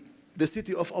Jerusalem, the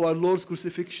city of our Lord's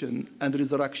crucifixion and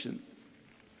resurrection.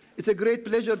 It's a great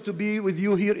pleasure to be with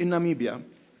you here in Namibia,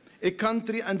 a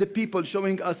country and a people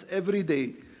showing us every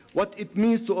day what it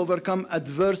means to overcome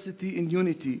adversity in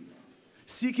unity,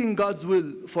 seeking God's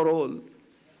will for all.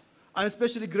 I'm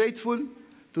especially grateful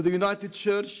to the United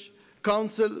Church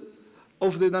Council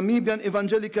of the Namibian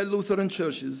Evangelical Lutheran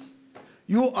Churches.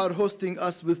 You are hosting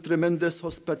us with tremendous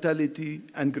hospitality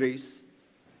and grace.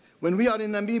 When we are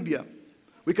in Namibia,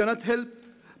 we cannot help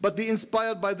but be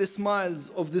inspired by the smiles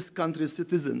of this country's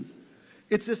citizens.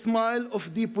 It's a smile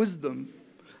of deep wisdom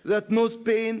that knows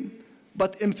pain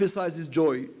but emphasizes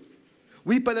joy.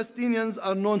 We Palestinians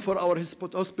are known for our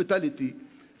hospitality,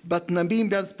 but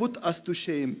Namibians put us to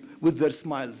shame with their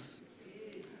smiles.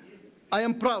 I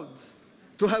am proud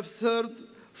to have served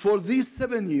for these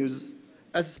 7 years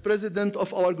as president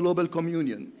of our global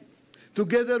communion.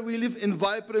 Together we live in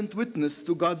vibrant witness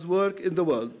to God's work in the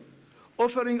world,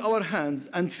 offering our hands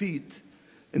and feet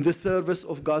in the service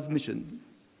of God's mission.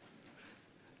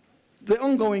 The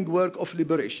ongoing work of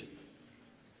liberation.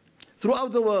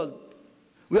 Throughout the world,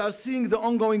 we are seeing the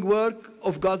ongoing work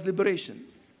of God's liberation.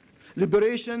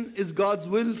 Liberation is God's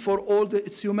will for all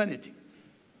its humanity.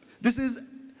 This is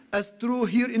as true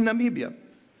here in Namibia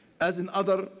as in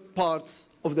other parts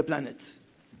of the planet.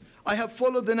 I have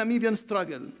followed the Namibian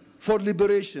struggle for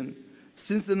liberation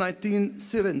since the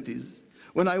 1970s,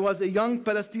 when I was a young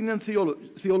Palestinian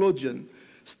theologian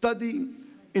studying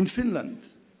in Finland.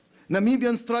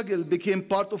 Namibian struggle became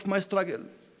part of my struggle.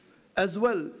 As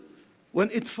well, when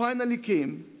it finally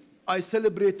came, I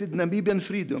celebrated Namibian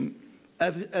freedom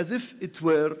as if it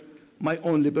were my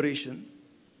own liberation.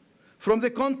 From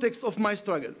the context of my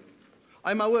struggle,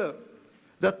 I'm aware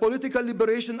that political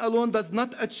liberation alone does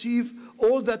not achieve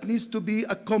all that needs to be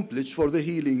accomplished for the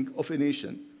healing of a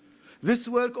nation. This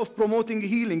work of promoting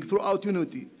healing throughout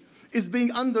unity is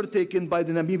being undertaken by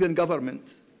the Namibian government,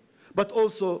 but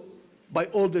also by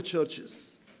all the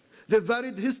churches. The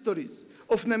varied histories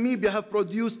of Namibia have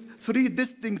produced 3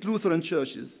 distinct Lutheran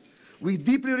churches. We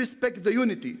deeply respect the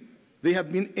unity they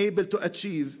have been able to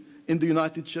achieve in the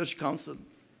United Church Council.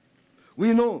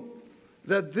 We know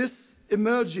that this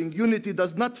emerging unity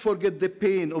does not forget the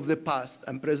pain of the past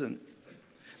and present.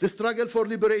 The struggle for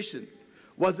liberation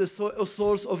was a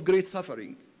source of great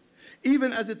suffering,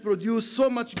 even as it produced so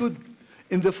much good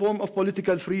in the form of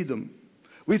political freedom.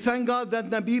 We thank God that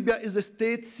Namibia is a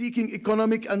state seeking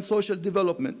economic and social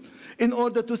development in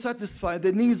order to satisfy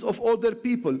the needs of all their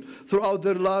people throughout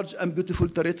their large and beautiful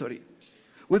territory.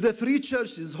 With the 3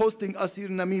 churches hosting us here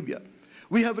in Namibia,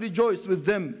 we have rejoiced with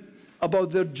them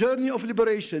about their journey of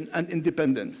liberation and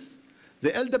independence.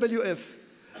 The LWF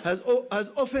has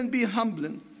often been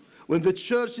humbling when the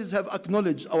churches have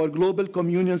acknowledged our global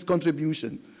communion's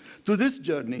contribution to this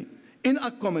journey in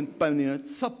accompaniment,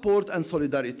 support, and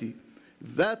solidarity.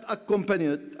 That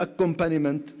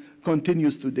accompaniment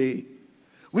continues today.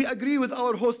 We agree with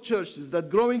our host churches that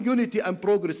growing unity and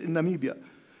progress in Namibia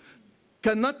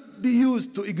cannot be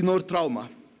used to ignore trauma.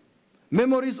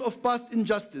 Memories of past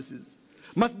injustices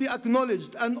must be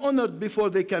acknowledged and honored before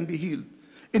they can be healed.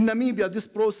 In Namibia, this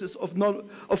process of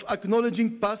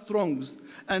acknowledging past wrongs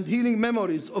and healing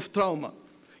memories of trauma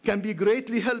can be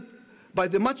greatly helped by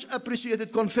the much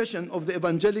appreciated confession of the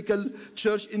Evangelical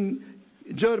Church in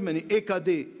Germany,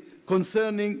 EKD,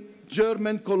 concerning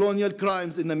German colonial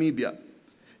crimes in Namibia.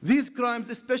 These crimes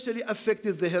especially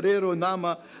affected the Herero,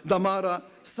 Nama, Damara,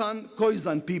 San,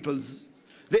 Khoisan peoples.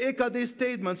 The EKD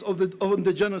statements on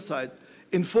the genocide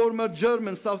in former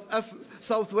German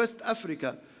Southwest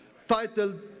Africa,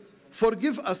 titled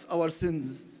 "Forgive Us Our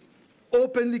Sins,"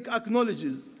 openly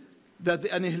acknowledges that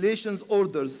the annihilation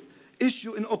orders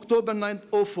issued in October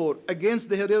 1904 against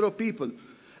the Herero people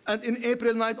and in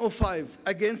April 1905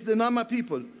 against the Nama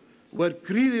people were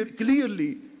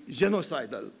clearly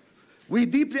genocidal. We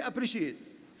deeply appreciate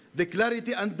the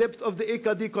clarity and depth of the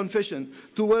EKD confession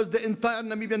towards the entire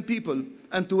Namibian people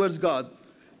and towards God.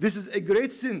 This is a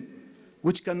great sin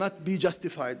which cannot be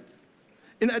justified.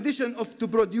 In addition to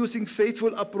producing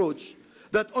faithful approach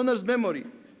that honors memory,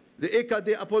 the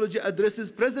EKD apology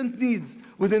addresses present needs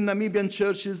within Namibian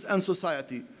churches and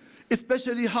society,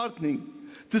 especially heartening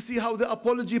to see how the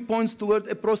apology points toward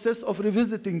a process of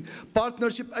revisiting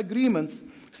partnership agreements,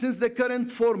 since the current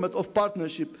format of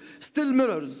partnership still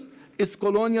mirrors its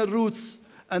colonial roots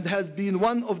and has been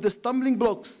one of the stumbling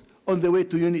blocks on the way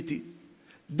to unity.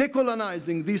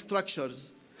 Decolonizing these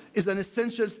structures is an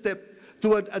essential step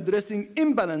toward addressing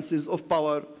imbalances of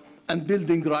power and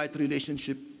building right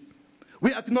relationship.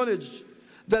 We acknowledge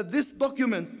that this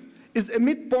document is a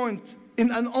midpoint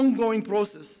in an ongoing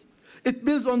process. It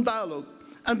builds on dialogue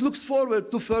and looks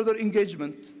forward to further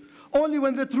engagement. Only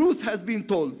when the truth has been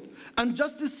told and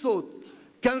justice sought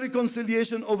can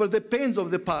reconciliation over the pains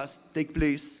of the past take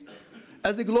place.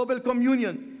 As a global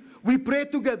communion, we pray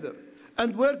together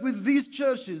and work with these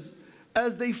churches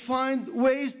as they find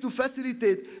ways to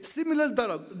facilitate similar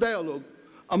dialogue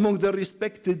among their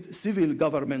respected civil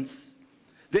governments.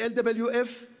 The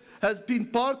LWF has been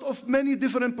part of many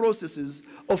different processes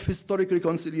of historic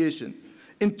reconciliation.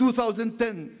 In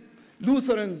 2010,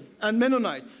 Lutherans and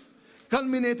Mennonites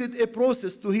culminated a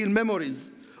process to heal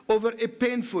memories over a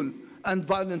painful and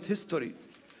violent history.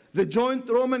 The joint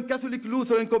Roman Catholic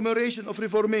Lutheran commemoration of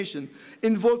Reformation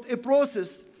involved a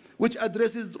process which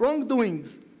addresses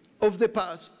wrongdoings of the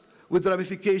past with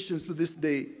ramifications to this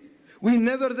day. We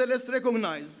nevertheless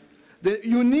recognize the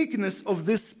uniqueness of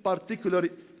this particular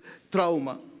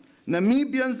trauma.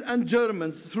 Namibians and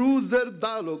Germans, through their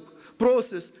dialogue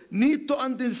process, need to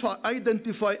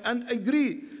identify and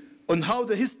agree on how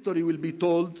the history will be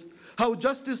told, how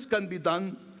justice can be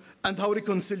done, and how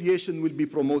reconciliation will be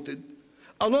promoted.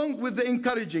 Along with the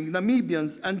encouraging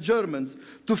Namibians and Germans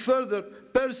to further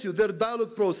pursue their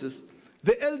dialogue process,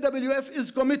 the LWF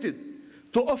is committed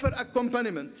to offer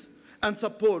accompaniment and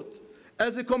support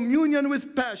as a communion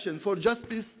with passion for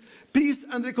justice, peace,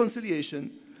 and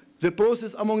reconciliation. The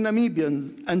process among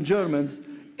Namibians and Germans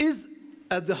is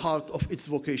at the heart of its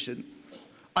vocation.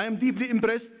 I am deeply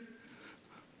impressed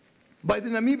by the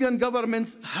Namibian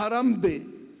government's Harambee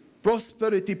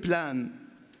Prosperity Plan.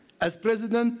 As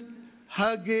President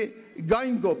Hage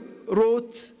Geingob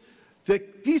wrote, the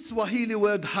Kiswahili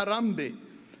word Harambee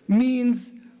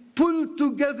means pull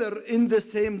together in the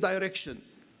same direction.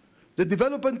 The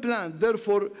development plan,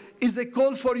 therefore, is a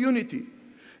call for unity,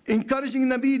 encouraging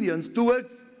Namibians to work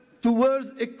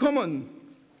towards a common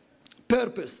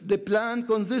purpose. The plan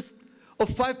consists of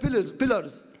 5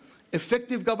 pillars: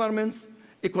 effective governance,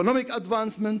 economic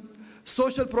advancement,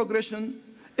 social progression,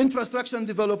 infrastructure and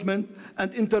development,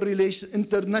 and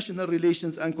international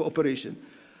relations and cooperation.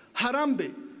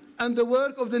 Harambee, and the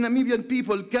work of the Namibian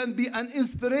people can be an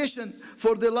inspiration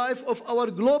for the life of our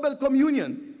global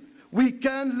communion. We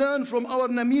can learn from our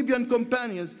Namibian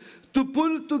companions to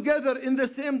pull together in the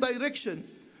same direction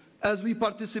as we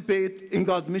participate in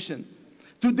God's mission.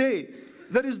 Today,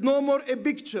 there is no more a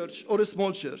big church or a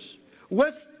small church,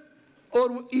 west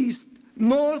or east,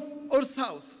 north or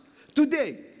south.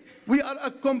 Today, we are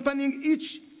accompanying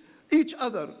each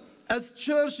other as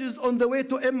churches on the way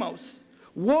to Emmaus,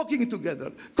 walking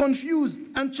together, confused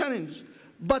and challenged,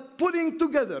 but pulling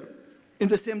together in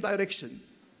the same direction.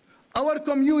 Our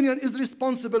communion is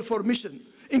responsible for mission,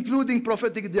 including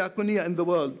prophetic diaconia in the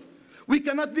world. We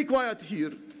cannot be quiet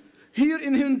here. Here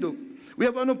in Windhoek, we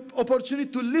have an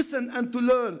opportunity to listen and to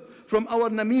learn from our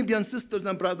Namibian sisters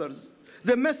and brothers.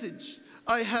 The message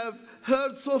I have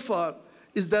heard so far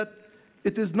is that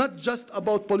it is not just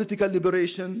about political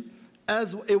liberation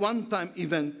as a one-time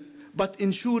event, but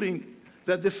ensuring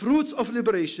that the fruits of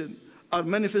liberation are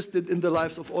manifested in the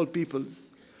lives of all peoples.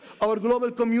 Our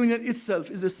global communion itself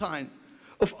is a sign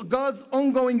of God's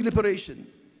ongoing liberation.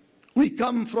 We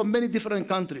come from many different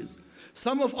countries.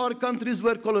 Some of our countries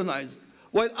were colonized,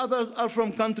 while others are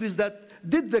from countries that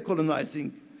did the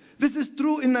colonizing. This is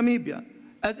true in Namibia,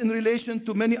 as in relation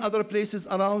to many other places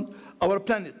around our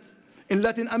planet. In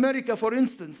Latin America, for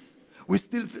instance, we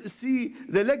still see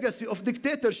the legacy of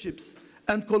dictatorships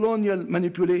and colonial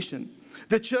manipulation.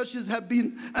 The churches have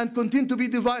been and continue to be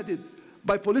divided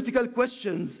by political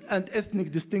questions and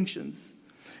ethnic distinctions.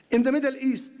 In the Middle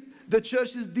East, the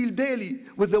churches deal daily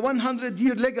with the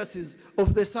 100-year legacies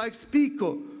of the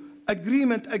Sykes-Picot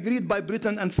Agreement agreed by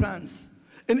Britain and France.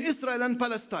 In Israel and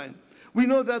Palestine, we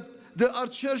know that there are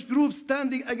church groups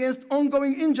standing against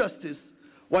ongoing injustice,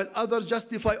 while others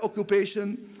justify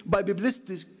occupation by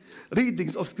biblistic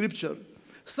readings of Scripture.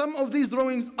 Some of these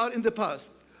drawings are in the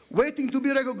past, waiting to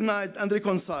be recognized and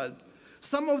reconciled.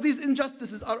 Some of these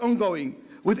injustices are ongoing,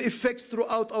 with effects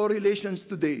throughout our relations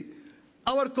today.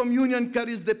 Our communion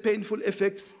carries the painful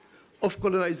effects of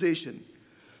colonization.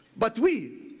 But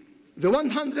we, the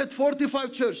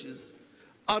 145 churches,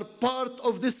 are part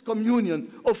of this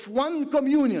communion, of one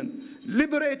communion,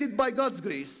 liberated by God's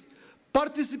grace,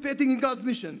 participating in God's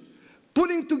mission,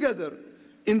 pulling together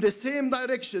in the same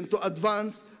direction to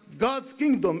advance God's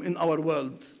kingdom in our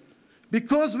world.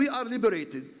 Because we are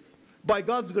liberated by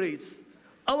God's grace,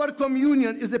 our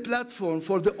communion is a platform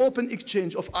for the open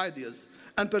exchange of ideas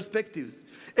and perspectives,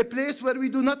 a place where we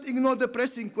do not ignore the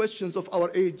pressing questions of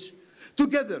our age.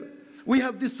 Together, we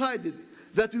have decided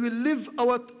that we will live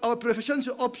our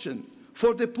preferential option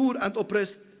for the poor and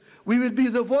oppressed. We will be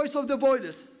the voice of the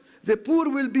voiceless. The poor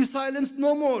will be silenced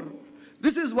no more.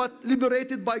 This is what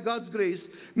liberated by God's grace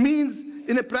means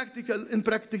in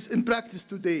practice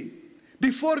today.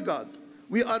 Before God,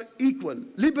 we are equal,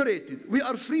 liberated. We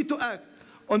are free to act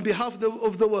on behalf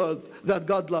of the world that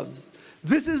God loves.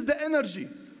 This is the energy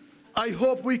I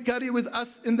hope we carry with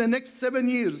us in the next 7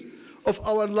 years of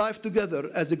our life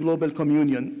together as a global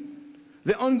communion.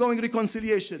 The ongoing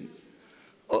reconciliation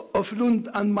of Lund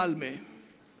and Malmö,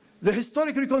 the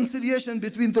historic reconciliation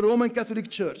between the Roman Catholic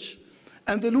Church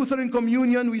and the Lutheran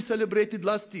Communion we celebrated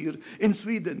last year in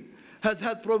Sweden, has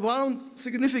had profound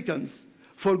significance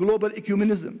for global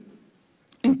ecumenism.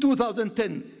 In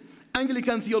 2010,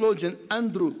 Anglican theologian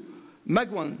Andrew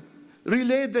McGowan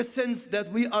relayed the sense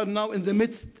that we are now in the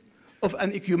midst of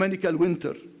an ecumenical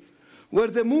winter, where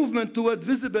the movement toward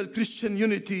visible Christian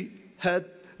unity had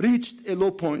reached a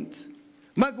low point.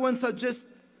 McGowan suggests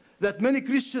that many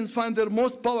Christians find their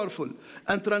most powerful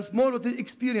and transformative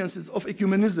experiences of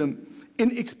ecumenism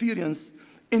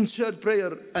in shared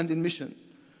prayer and in mission.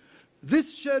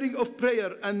 This sharing of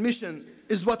prayer and mission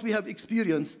is what we have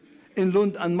experienced in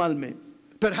Lund and Malmö.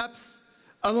 Perhaps,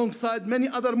 alongside many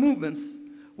other movements,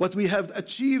 what we have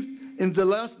achieved in the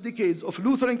last decades of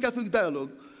Lutheran Catholic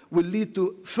dialogue will lead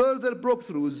to further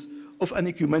breakthroughs of an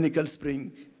ecumenical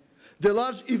spring. The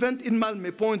large event in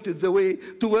Malmö pointed the way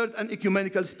toward an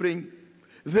ecumenical spring.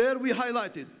 There we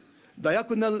highlighted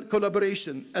diaconal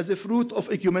collaboration as a fruit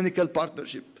of ecumenical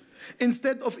partnership.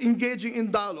 Instead of engaging in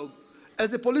dialogue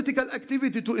as a political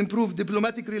activity to improve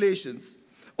diplomatic relations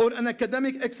or an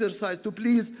academic exercise to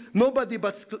please nobody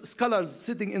but scholars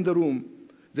sitting in the room,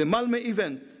 the Malmö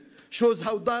event shows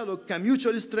how dialogue can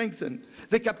mutually strengthen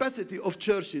the capacity of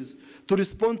churches to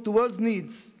respond to world's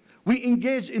needs. We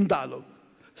engage in dialogue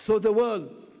so the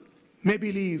world may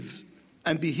believe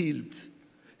and be healed.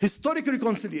 Historic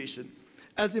reconciliation,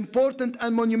 as important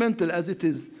and monumental as it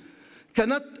is,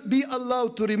 cannot be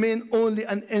allowed to remain only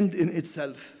an end in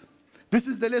itself. This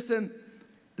is the lesson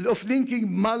of linking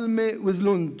Malmö with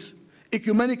Lund.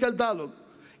 Ecumenical dialogue,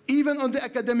 even on the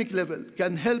academic level,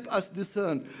 can help us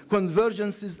discern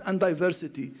convergences and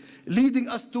diversity, leading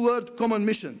us toward common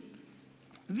mission.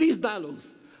 These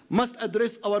dialogues must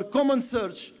address our common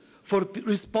search for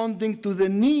responding to the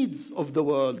needs of the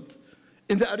world.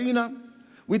 In the arena,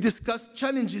 we discussed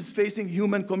challenges facing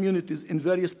human communities in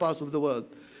various parts of the world.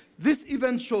 This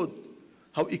event showed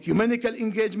how ecumenical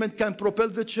engagement can propel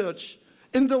the church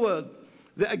in the world.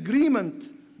 The agreement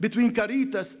between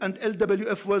Caritas and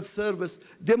LWF World Service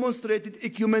demonstrated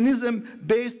ecumenism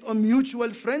based on mutual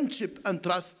friendship and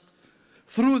trust.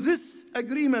 Through this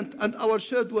agreement and our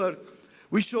shared work,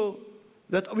 we show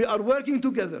that we are working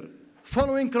together,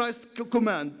 following Christ's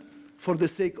command for the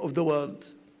sake of the world.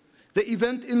 The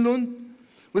event in Lund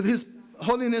with His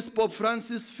Holiness Pope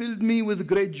Francis filled me with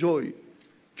great joy.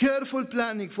 Careful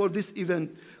planning for this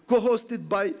event, co-hosted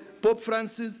by Pope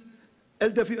Francis,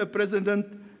 LWF President,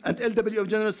 and LWF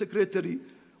General Secretary,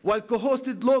 while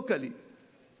co-hosted locally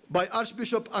by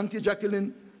Archbishop Auntie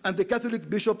Jacqueline and the Catholic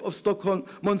Bishop of Stockholm,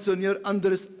 Monsignor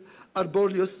Anders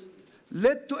Arbolius,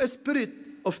 led to a spirit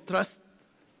of trust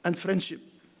and friendship.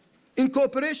 In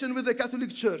cooperation with the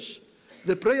Catholic Church,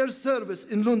 the prayer service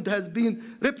in Lund has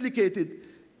been replicated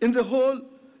in whole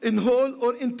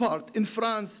or in part in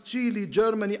France, Chile,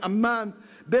 Germany, Amman,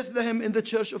 Bethlehem in the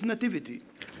Church of Nativity.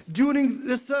 During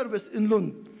the service in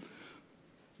Lund,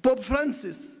 Pope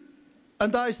Francis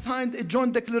and I signed a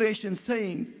joint declaration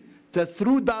saying that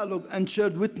through dialogue and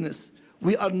shared witness,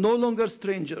 we are no longer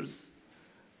strangers.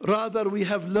 Rather, we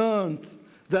have learned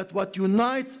that what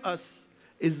unites us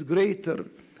is greater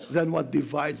than what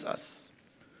divides us.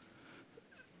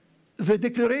 The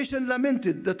declaration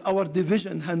lamented that our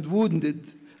division had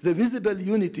wounded the visible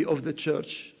unity of the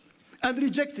church and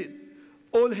rejected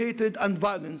all hatred and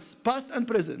violence, past and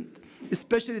present,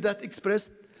 especially that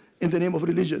expressed in the name of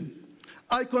religion.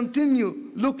 I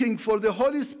continue looking for the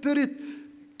Holy Spirit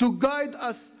to guide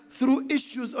us through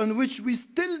issues on which we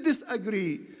still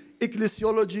disagree: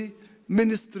 ecclesiology,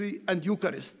 ministry, and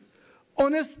Eucharist.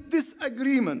 Honest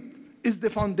disagreement is the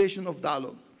foundation of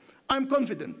dialogue. I'm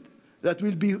confident that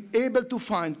we'll be able to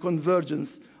find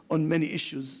convergence on many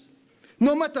issues.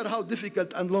 No matter how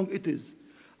difficult and long it is,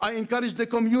 I encourage the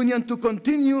communion to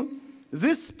continue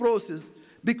this process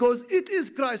because it is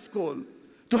Christ's call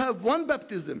to have one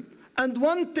baptism and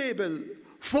one table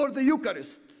for the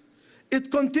Eucharist.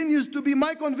 It continues to be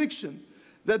my conviction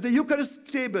that the Eucharist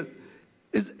table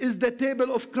is the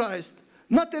table of Christ,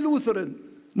 not a Lutheran,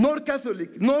 nor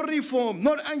Catholic, nor Reformed,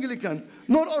 nor Anglican,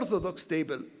 nor Orthodox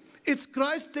table. It's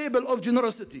Christ's table of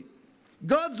generosity.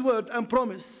 God's word and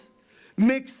promise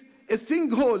makes a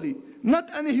thing holy, not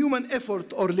any human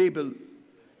effort or label.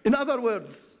 In other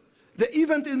words, the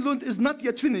event in Lund is not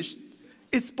yet finished.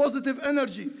 Its positive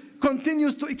energy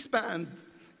continues to expand,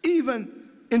 even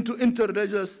into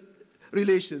interreligious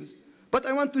relations. But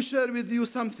I want to share with you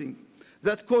something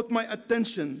that caught my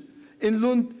attention in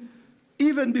Lund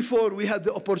even before we had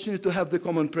the opportunity to have the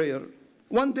common prayer.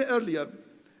 One day earlier,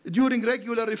 during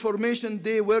regular Reformation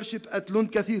Day worship at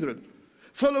Lund Cathedral,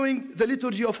 following the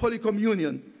liturgy of Holy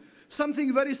Communion,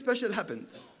 something very special happened.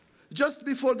 Just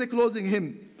before the closing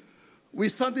hymn, we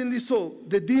suddenly saw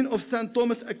the Dean of St.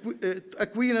 Thomas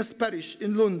Aquinas Parish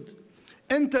in Lund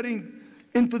entering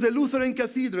into the Lutheran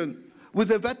Cathedral with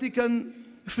the Vatican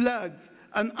flag,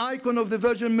 an icon of the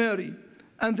Virgin Mary,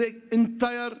 and the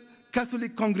entire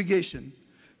Catholic congregation.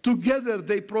 Together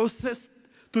they processed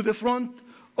to the front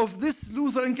of this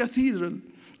Lutheran cathedral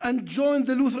and joined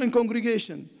the Lutheran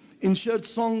congregation in shared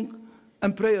song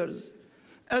and prayers.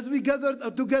 As we gathered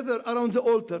together around the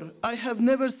altar, I have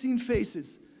never seen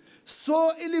faces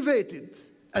so elevated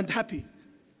and happy.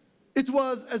 It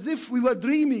was as if we were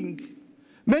dreaming.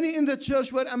 Many in the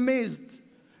church were amazed.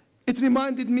 It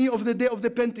reminded me of the day of the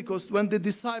Pentecost when the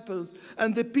disciples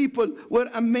and the people were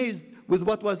amazed with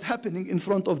what was happening in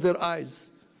front of their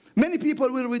eyes. Many people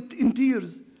were in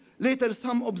tears. Later,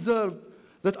 some observed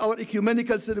that our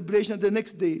ecumenical celebration the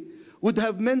next day would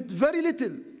have meant very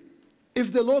little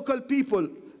if the local people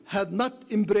had not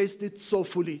embraced it so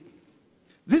fully.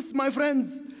 This, my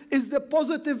friends, is the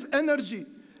positive energy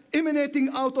emanating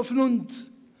out of Lund.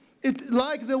 It,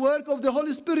 like the work of the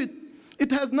Holy Spirit,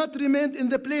 it has not remained in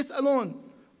the place alone.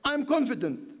 I'm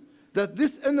confident that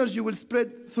this energy will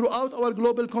spread throughout our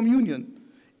global communion.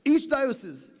 Each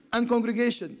diocese and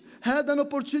congregation had an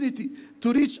opportunity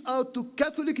to reach out to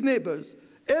Catholic neighbors,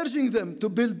 urging them to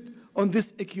build on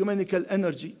this ecumenical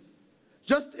energy.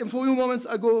 Just a few moments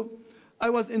ago, I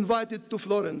was invited to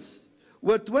Florence,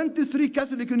 where 23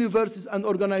 Catholic universities and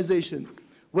organizations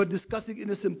were discussing in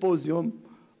a symposium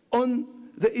on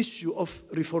the issue of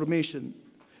Reformation.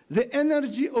 The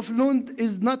energy of Lund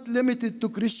is not limited to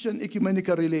Christian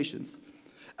ecumenical relations.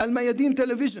 Al-Mayadeen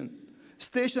television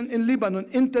station in Lebanon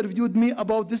interviewed me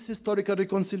about this historical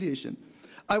reconciliation.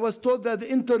 I was told that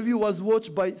the interview was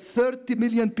watched by 30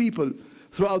 million people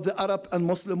throughout the Arab and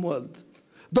Muslim world.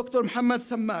 Dr. Muhammad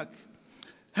Sammak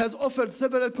has offered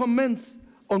several comments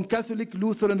on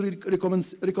Catholic-Lutheran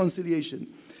reconciliation.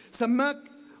 Sammak,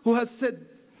 who has said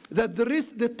that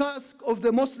the task of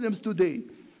the Muslims today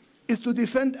is to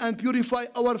defend and purify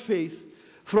our faith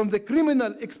from the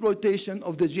criminal exploitation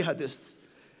of the jihadists,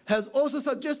 has also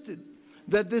suggested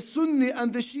that the Sunni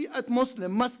and the Shiite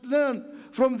Muslim must learn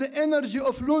from the energy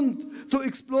of Lund to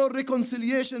explore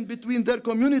reconciliation between their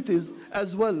communities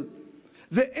as well.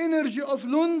 The energy of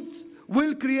Lund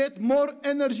will create more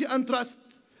energy and trust,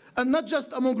 and not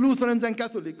just among Lutherans and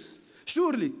Catholics.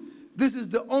 Surely, this is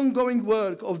the ongoing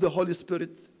work of the Holy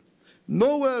Spirit.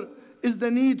 Nowhere is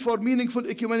the need for meaningful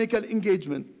ecumenical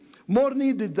engagement more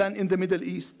needed than in the Middle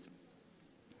East.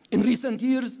 In recent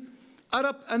years,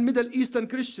 Arab and Middle Eastern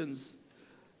Christians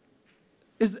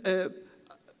have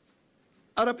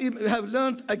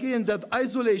learned again that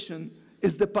isolation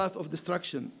is the path of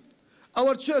destruction.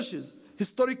 Our churches,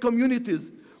 historic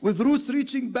communities with roots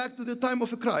reaching back to the time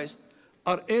of Christ,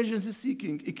 are urgently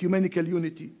seeking ecumenical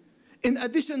unity. In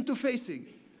addition to facing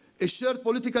a shared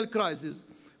political crisis,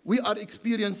 we are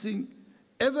experiencing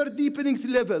ever-deepening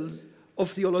levels of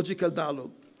theological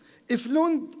dialogue. If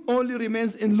Lund only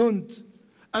remains in Lund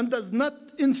and does not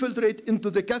infiltrate into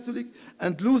the Catholic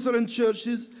and Lutheran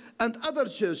churches and other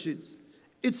churches,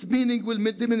 its meaning will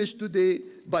diminish day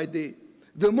by day.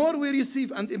 The more we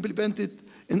receive and implement it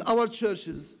in our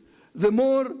churches, the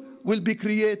more will be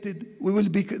created,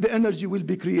 the energy will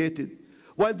be created.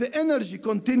 While the energy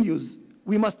continues,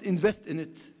 we must invest in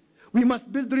it. We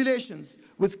must build relations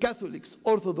with Catholics,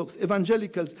 Orthodox,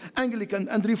 Evangelicals, Anglican,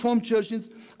 and Reformed churches,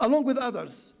 along with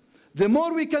others. The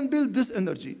more we can build this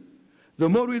energy, the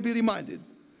more we'll be reminded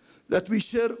that we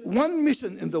share one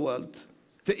mission in the world.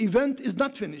 The event is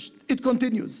not finished, it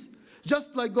continues.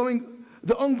 Just like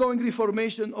the ongoing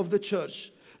reformation of the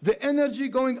church, the energy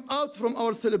going out from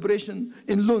our celebration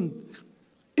in Lund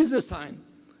is a sign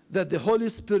that the Holy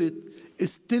Spirit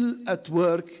is still at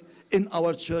work in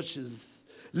our churches,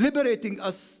 liberating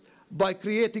us by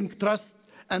creating trust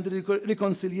and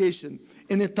reconciliation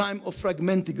in a time of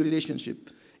fragmented relationship.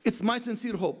 It's my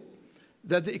sincere hope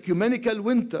that the ecumenical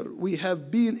winter we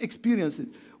have been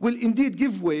experiencing will indeed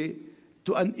give way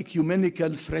to an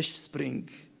ecumenical fresh spring.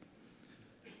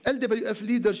 LWF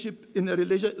leadership in a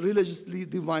religiously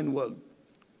divine world.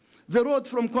 The road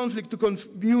from conflict to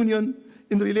communion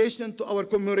in relation to our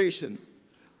commemoration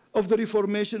of the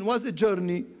Reformation was a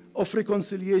journey of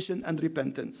reconciliation and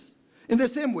repentance. In the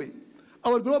same way,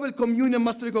 our global communion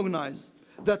must recognize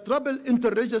that troubled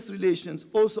interreligious relations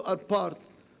also are part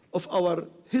of our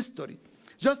history.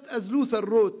 Just as Luther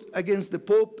wrote against the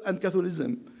Pope and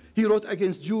Catholicism, he wrote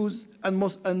against Jews and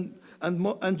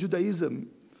Judaism,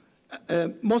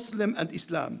 Muslim and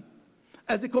Islam.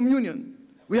 As a communion,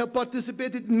 we have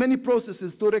participated in many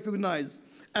processes to recognize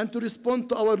and to respond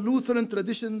to our Lutheran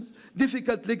tradition's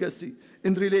difficult legacy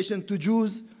in relation to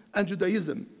Jews and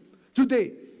Judaism.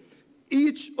 Today,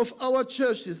 each of our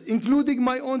churches, including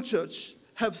my own church,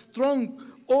 have strong,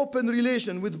 open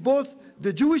relation with both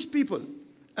the Jewish people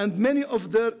and many of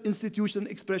their institutional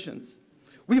expressions.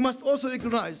 We must also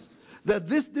recognize that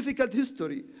this difficult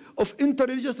history of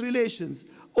interreligious relations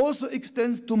also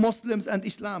extends to Muslims and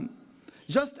Islam.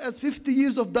 Just as 50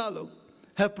 years of dialogue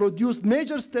have produced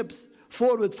major steps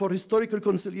forward for historic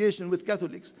reconciliation with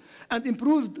Catholics and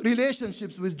improved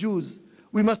relationships with Jews,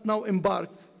 we must now embark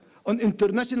on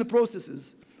international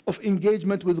processes of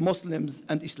engagement with Muslims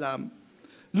and Islam.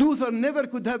 Luther never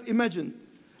could have imagined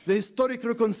the historic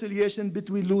reconciliation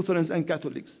between Lutherans and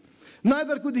Catholics.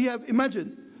 Neither could he have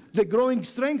imagined the growing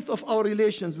strength of our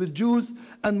relations with Jews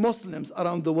and Muslims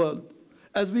around the world.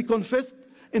 As we confessed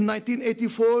in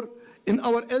 1984 in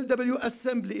our LWF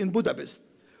assembly in Budapest,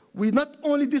 we not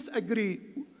only disagree,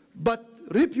 but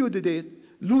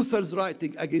repudiate Luther's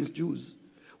writing against Jews.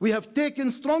 We have taken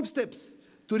strong steps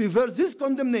to reverse his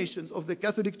condemnations of the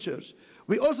Catholic Church.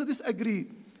 We also disagree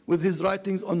with his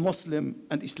writings on Muslim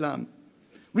and Islam.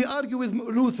 We argue with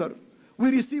Luther.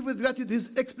 We receive with gratitude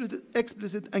his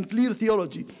explicit and clear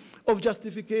theology of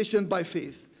justification by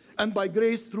faith and by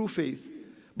grace through faith.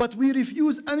 But we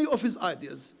refuse any of his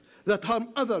ideas that harm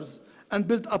others and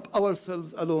build up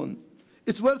ourselves alone.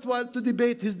 It's worthwhile to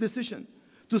debate his decision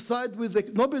to side with the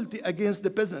nobility against the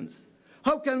peasants.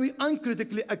 How can we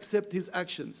uncritically accept his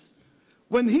actions?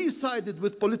 When he sided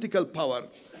with political power,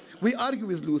 we argue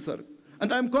with Luther,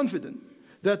 and I'm confident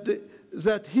that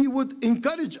that he would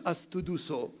encourage us to do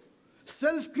so.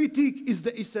 Self-critique is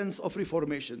the essence of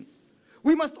reformation.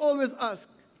 We must always ask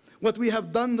what we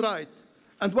have done right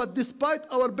and what, despite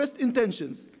our best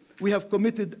intentions, we have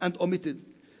committed and omitted.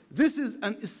 This is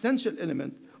an essential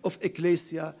element of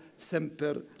Ecclesia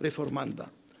Semper Reformanda.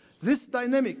 This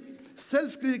dynamic,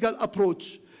 self-critical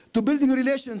approach to building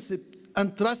relationships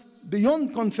and trust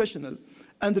beyond confessional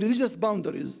and religious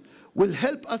boundaries will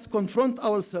help us confront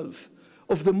ourselves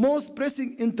of the most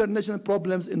pressing international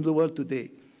problems in the world today.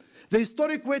 The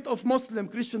historic weight of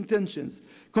Muslim-Christian tensions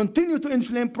continue to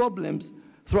inflame problems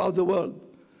throughout the world,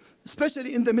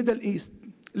 especially in the Middle East.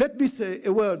 Let me say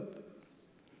a word.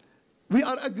 We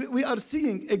are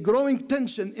seeing a growing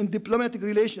tension in diplomatic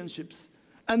relationships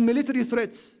and military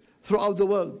threats throughout the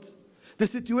world. The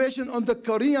situation on the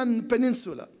Korean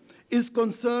Peninsula is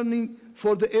concerning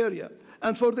for the area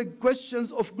and for the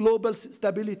questions of global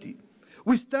stability.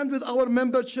 We stand with our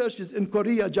member churches in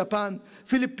Korea, Japan,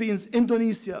 Philippines,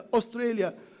 Indonesia,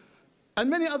 Australia, and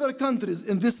many other countries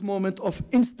in this moment of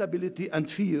instability and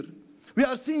fear. We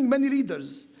are seeing many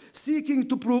leaders seeking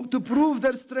to prove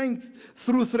their strength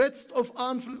through threats of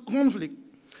armed conflict.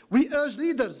 We urge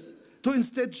leaders to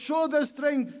instead show their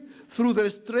strength through their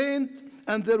restraint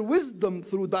and their wisdom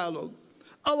through dialogue.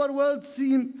 Our world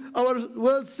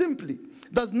simply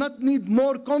does not need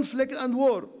more conflict and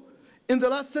war. In the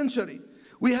last century,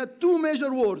 we had 2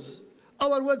 major wars.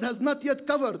 Our world has not yet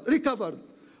recovered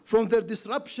from their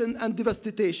disruption and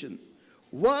devastation.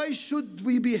 Why should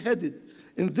we be headed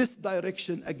in this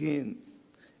direction again?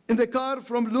 In the car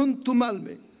from Lund to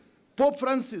Malmö, Pope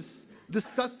Francis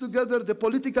discussed together the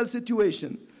political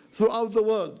situation throughout the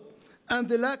world and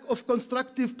the lack of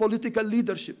constructive political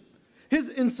leadership.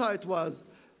 His insight was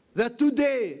that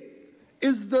today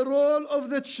is the role of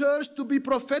the church to be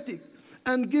prophetic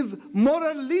and give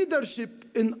moral leadership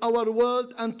in our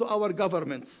world and to our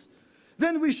governments.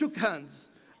 Then we shook hands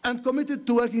and committed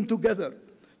to working together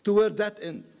toward that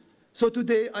end. So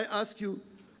today I ask you,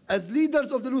 as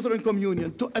leaders of the Lutheran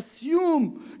Communion, to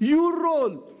assume your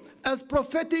role as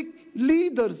prophetic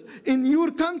leaders in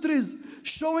your countries,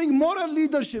 showing moral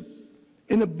leadership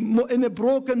in a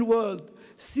broken world,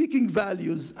 seeking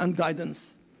values and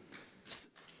guidance.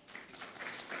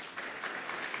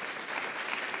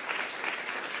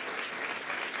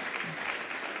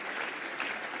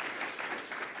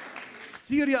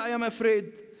 Syria, I am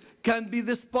afraid, can be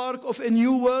the spark of a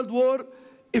new world war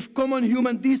if common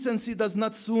human decency does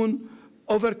not soon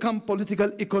overcome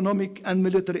political, economic, and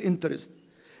military interest.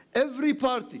 Every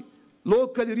party,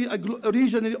 locally,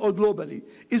 regionally, or globally,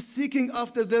 is seeking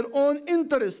after their own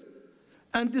interest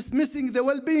and dismissing the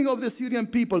well-being of the Syrian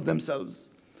people themselves.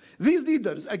 These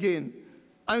leaders, again,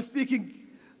 I'm speaking,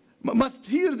 must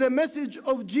hear the message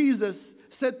of Jesus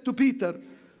said to Peter,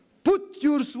 "Put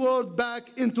your sword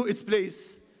back into its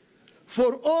place,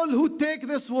 for all who take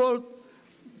the sword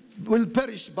will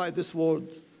perish by the sword."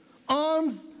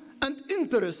 Arms and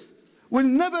interest will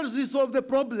never resolve the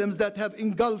problems that have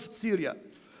engulfed Syria.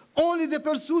 Only the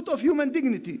pursuit of human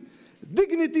dignity,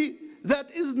 dignity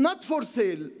that is not for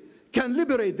sale, can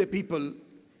liberate the people.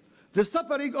 The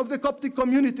suffering of the Coptic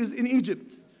communities in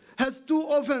Egypt has too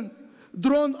often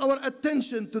drawn our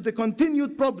attention to the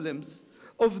continued problems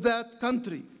of that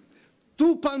country.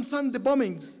 2 Palm Sunday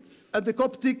bombings at the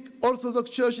Coptic Orthodox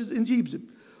churches in Egypt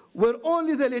were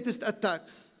only the latest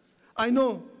attacks. I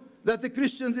know that the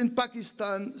Christians in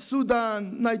Pakistan,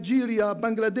 Sudan, Nigeria,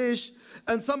 Bangladesh,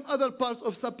 and some other parts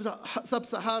of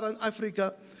sub-Saharan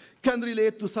Africa can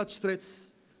relate to such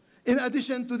threats. In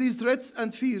addition to these threats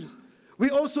and fears, we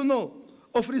also know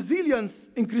of resilience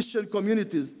in Christian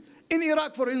communities. In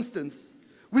Iraq, for instance,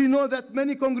 we know that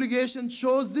many congregations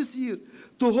chose this year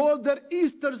to hold their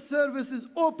Easter services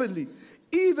openly,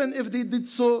 even if they did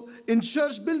so in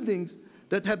church buildings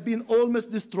that have been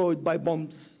almost destroyed by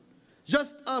bombs.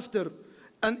 Just after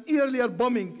an earlier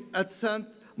bombing at St.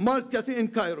 Mark Cathedral in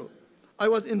Cairo, I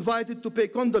was invited to pay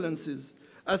condolences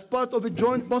as part of a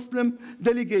joint Muslim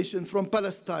delegation from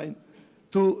Palestine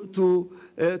to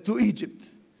Egypt.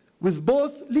 With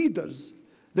both leaders,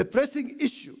 the pressing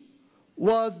issue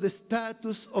was the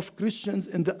status of Christians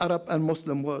in the Arab and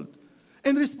Muslim world.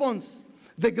 In response,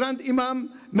 the Grand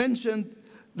Imam mentioned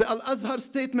the Al-Azhar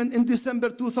statement in December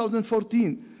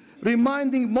 2014,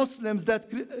 reminding Muslims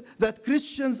that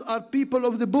Christians are people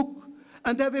of the book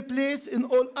and have a place in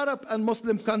all Arab and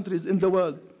Muslim countries in the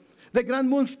world. The Grand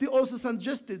Mufti also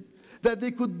suggested that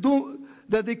they could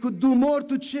do more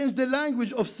to change the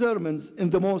language of sermons in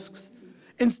the mosques.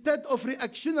 Instead of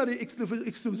reactionary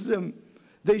exclusivism,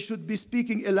 they should be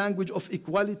speaking a language of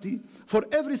equality for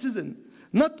every citizen,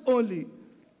 not only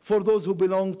for those who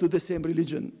belong to the same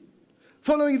religion.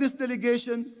 Following this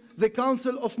delegation, the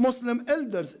Council of Muslim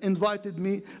Elders invited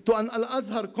me to an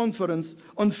Al-Azhar conference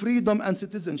on freedom and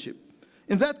citizenship.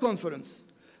 In that conference,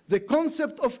 the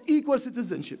concept of equal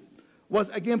citizenship was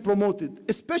again promoted,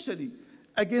 especially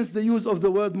against the use of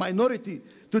the word minority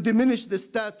to diminish the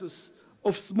status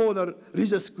of smaller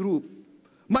religious group.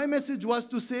 My message was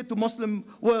to say to Muslim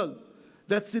world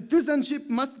that citizenship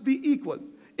must be equal,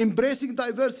 embracing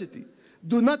diversity.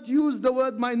 Do not use the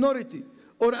word minority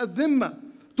or adhimma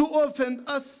to offend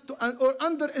us or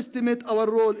underestimate our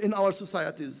role in our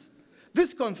societies.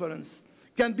 This conference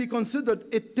can be considered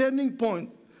a turning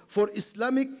point for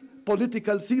Islamic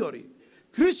political theory.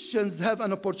 Christians have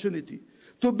an opportunity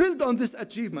to build on this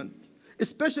achievement,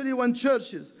 especially when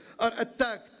churches are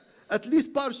attacked, at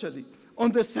least partially,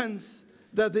 on the sense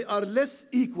that they are less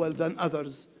equal than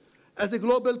others. As a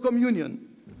global communion,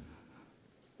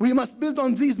 we must build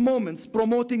on these moments,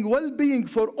 promoting well-being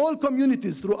for all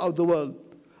communities throughout the world.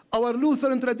 Our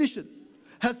Lutheran tradition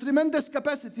has tremendous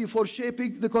capacity for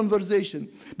shaping the conversation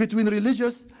between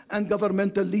religious and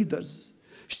governmental leaders,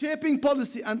 shaping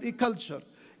policy and a culture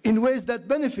in ways that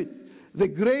benefit the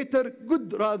greater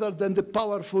good rather than the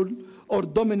powerful or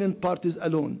dominant parties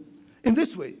alone. In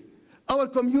this way, our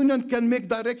communion can make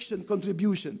direct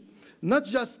contribution, not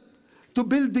just to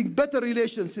building better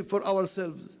relationships for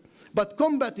ourselves, but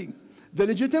combating the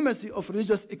legitimacy of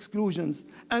religious exclusions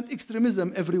and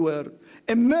extremism everywhere,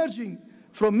 emerging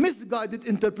from misguided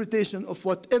interpretation of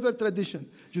whatever tradition,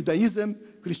 Judaism,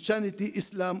 Christianity,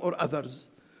 Islam, or others.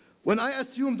 When I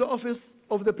assumed the office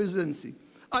of the presidency,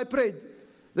 I prayed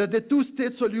that the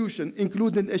two-state solution,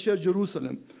 including a shared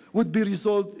Jerusalem, would be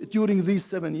resolved during these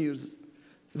 7 years.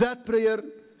 That prayer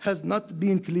has not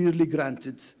been clearly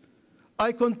granted.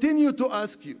 I continue to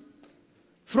ask you,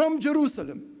 from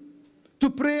Jerusalem, to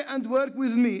pray and work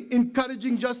with me,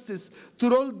 encouraging justice to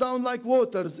roll down like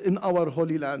waters in our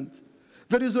Holy Land.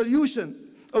 The resolution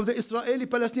of the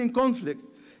Israeli-Palestinian conflict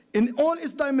in all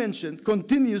its dimensions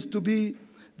continues to be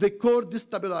the core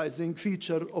destabilizing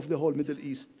feature of the whole Middle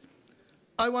East.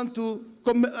 I want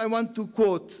to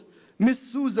quote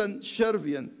Ms. Susan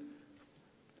Shervian.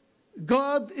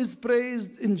 God is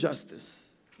praised in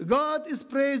justice. God is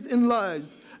praised in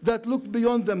lives that look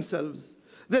beyond themselves.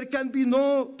 There can be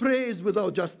no praise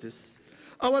without justice.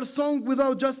 Our songs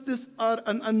without justice are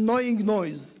an annoying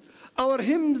noise. Our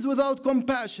hymns without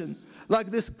compassion,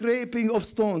 like the scraping of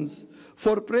stones.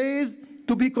 For praise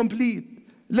to be complete,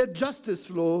 let justice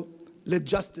flow, let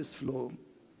justice flow.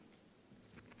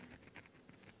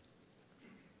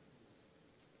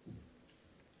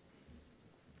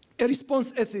 A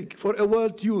response ethic for a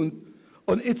world tuned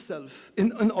on itself,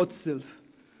 in itself.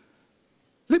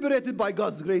 Liberated by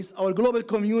God's grace, our global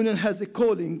communion has a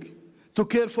calling to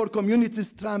care for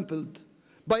communities trampled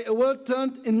by a world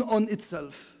turned in on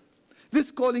itself.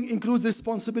 This calling includes the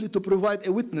responsibility to provide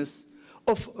a witness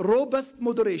of robust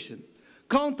moderation,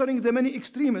 countering the many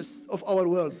extremists of our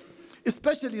world,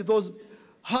 especially those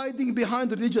hiding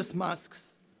behind religious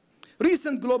masks.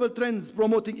 Recent global trends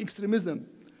promoting extremism,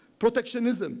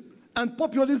 protectionism, and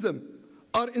populism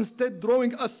are instead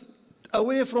drawing us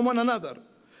away from one another,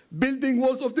 building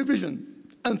walls of division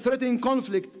and threatening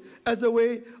conflict as a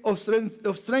way of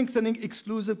strengthening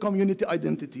exclusive community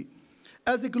identity.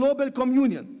 As a global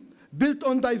communion built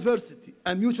on diversity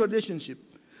and mutual relationship,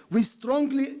 we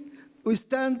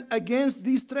stand against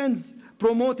these trends,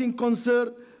 promoting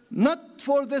concern not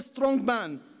for the strong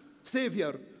man,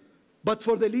 savior, but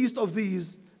for the least of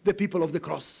these, the people of the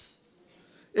cross.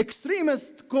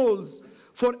 Extremist calls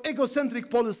for egocentric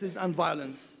policies and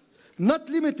violence, not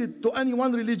limited to any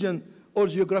one religion or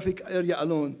geographic area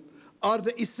alone, are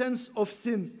the essence of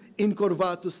sin in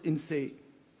Corvatus in se.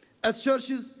 As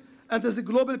churches and as a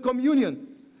global communion,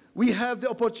 we have the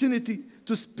opportunity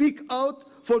to speak out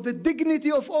for the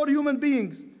dignity of all human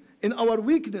beings in our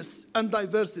weakness and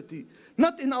diversity,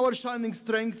 not in our shining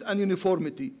strength and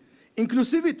uniformity.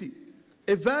 Inclusivity,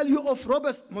 a value of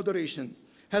robust moderation,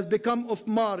 has become a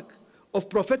mark of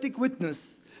prophetic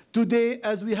witness today,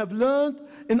 as we have learned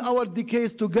in our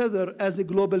decades together as a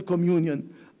global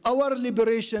communion. Our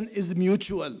liberation is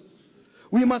mutual.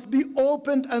 We must be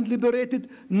opened and liberated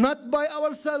not by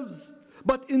ourselves,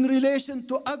 but in relation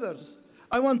to others.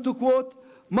 I want to quote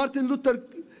Martin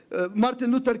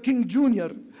Luther King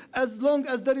Jr. As long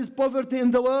as there is poverty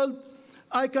in the world,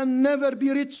 I can never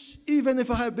be rich, even if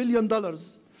I have $1 billion.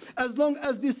 As long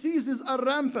as diseases are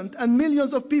rampant and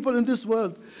millions of people in this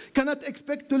world cannot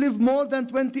expect to live more than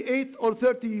 28 or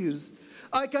 30 years,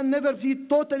 I can never be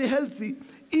totally healthy,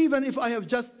 even if I have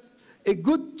just a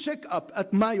good checkup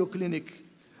at Mayo Clinic.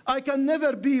 I can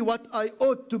never be what I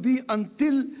ought to be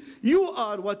until you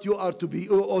are what you are to be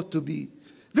or ought to be.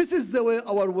 This is the way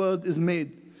our world is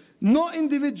made. No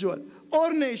individual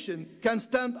or nation can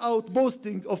stand out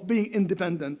boasting of being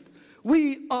independent.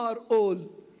 We are all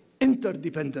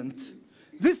interdependent.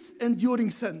 This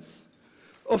enduring sense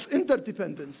of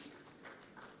interdependence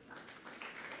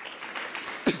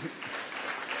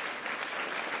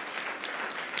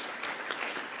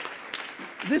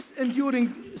this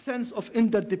enduring sense of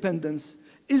interdependence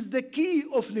is the key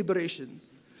of liberation.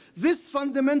 This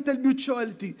fundamental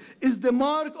mutuality is the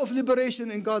mark of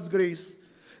liberation in God's grace.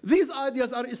 These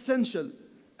ideas are essential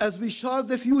as we chart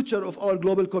the future of our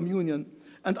global communion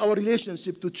and our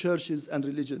relationship to churches and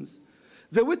religions.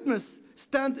 The witness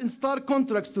stands in stark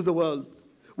contrast to the world,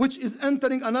 which is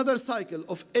entering another cycle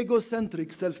of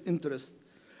egocentric self-interest.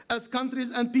 As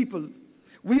countries and people,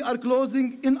 we are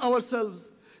closing in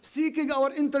ourselves, seeking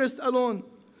our interest alone.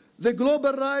 The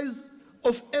global rise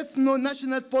of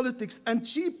ethno-national politics and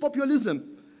cheap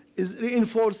populism is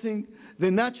reinforcing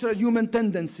the natural human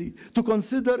tendency to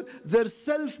consider their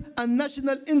self and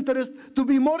national interest to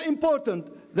be more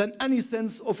important than any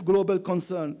sense of global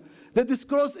concern. The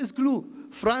discourse is clear: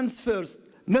 France first,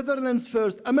 Netherlands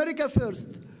first, America first.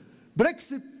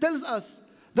 Brexit tells us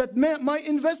that my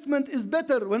investment is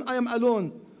better when I am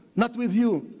alone, not with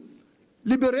you.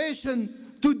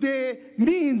 Liberation today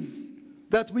means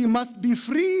that we must be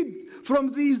freed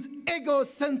from these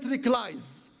egocentric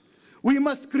lies. We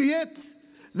must create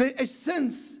a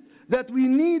sense that we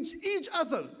need each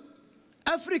other.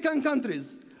 African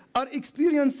countries are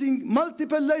experiencing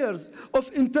multiple layers of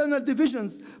internal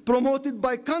divisions promoted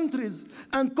by countries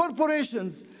and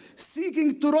corporations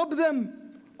seeking to rob them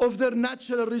of their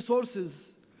natural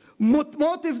resources.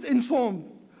 Motives informed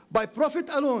by profit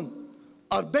alone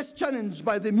are best challenged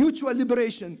by the mutual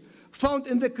liberation found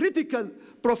in the critical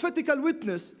prophetical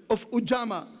witness of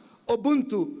Ujamaa,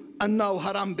 Ubuntu, and now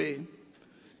Harambee.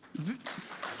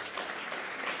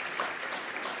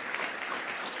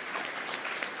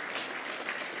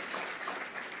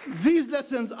 These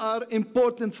lessons are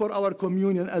important for our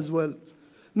communion as well.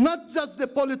 Not just the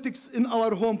politics in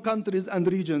our home countries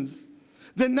and regions.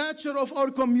 The nature of our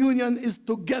communion is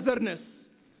togetherness.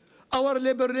 Our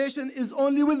liberation is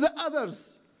only with the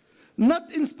others,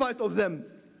 not in spite of them.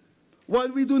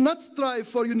 While we do not strive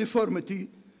for uniformity,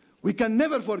 we can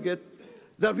never forget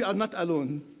that we are not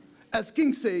alone. As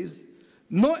King says,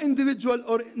 no individual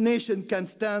or nation can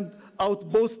stand out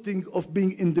boasting of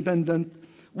being independent.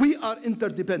 We are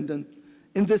interdependent.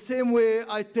 In the same way,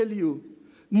 I tell you,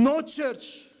 no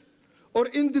church or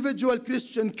individual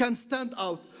Christian can stand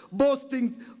out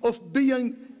boasting of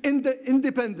being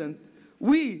independent.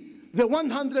 We, the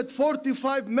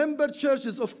 145 member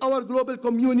churches of our global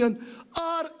communion,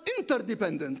 are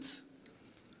interdependent.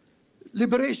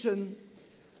 Liberation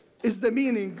is the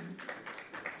meaning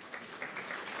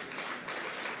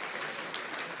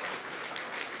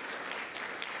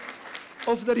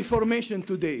of the Reformation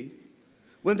today.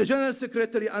 When the General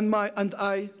Secretary and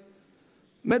I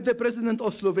met the President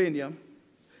of Slovenia,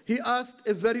 he asked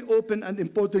a very open and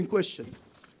important question.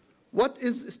 What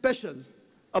is special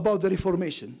about the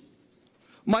Reformation?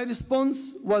 My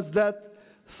response was that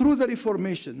through the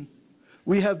Reformation,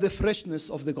 we have the freshness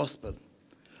of the gospel.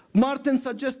 Martin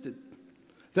suggested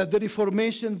that the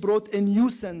Reformation brought a new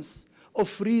sense of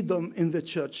freedom in the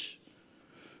church.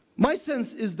 My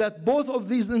sense is that both of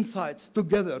these insights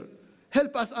together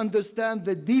help us understand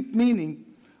the deep meaning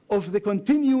of the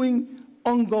continuing,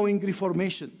 ongoing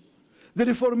Reformation. The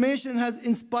Reformation has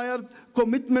inspired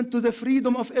commitment to the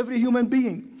freedom of every human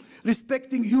being,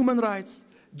 respecting human rights,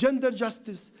 gender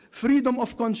justice, freedom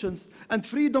of conscience, and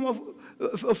freedom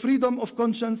of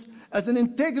conscience as an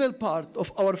integral part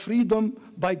of our freedom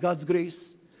by God's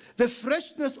grace. The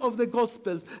freshness of the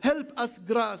gospel helps us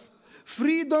grasp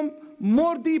freedom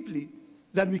more deeply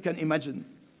than we can imagine.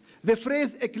 The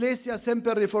phrase Ecclesia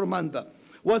Semper Reformanda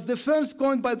was the first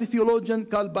coined by the theologian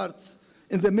Karl Barth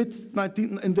in the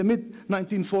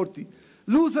mid-1940s.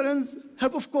 Lutherans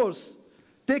have, of course,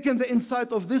 taken the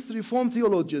insight of this Reformed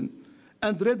theologian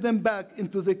and read them back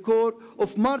into the core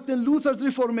of Martin Luther's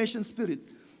Reformation spirit,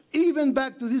 even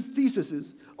back to his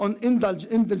theses on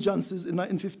indulgences in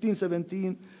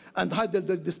 1517 and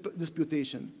Heidelberg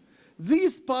Disputation.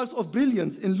 These sparks of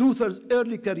brilliance in Luther's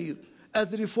early career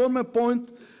as a reformer point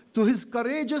to his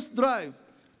courageous drive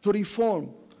to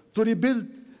reform, to rebuild,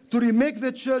 to remake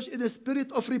the church in a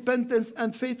spirit of repentance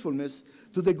and faithfulness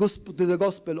to the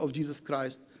gospel of Jesus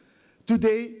Christ.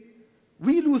 Today,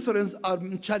 we Lutherans are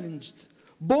challenged,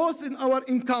 both in our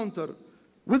encounter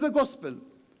with the gospel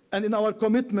and in our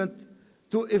commitment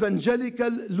to evangelical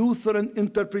Lutheran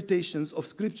interpretations of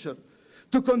Scripture,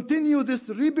 to continue this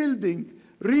rebuilding,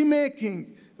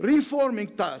 remaking, reforming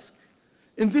task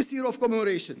in this year of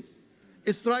commemoration.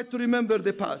 It's right to remember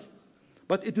the past,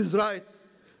 but it is right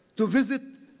to visit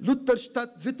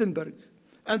Lutherstadt Wittenberg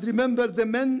and remember the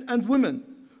men and women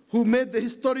who made the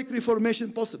historic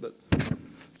Reformation possible.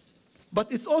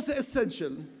 But it's also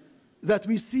essential that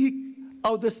we seek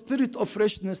out the spirit of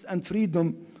freshness and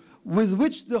freedom with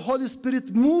which the Holy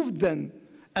Spirit moved then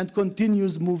and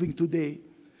continues moving today.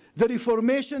 The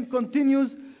Reformation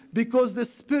continues because the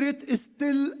Spirit is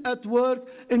still at work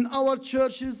in our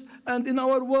churches and in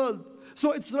our world.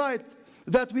 So it's right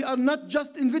that we are not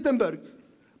just in Wittenberg,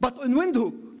 but in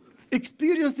Windhoek,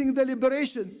 experiencing the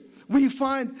liberation we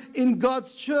find in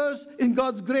God's church, in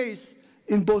God's grace,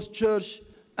 in both church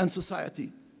and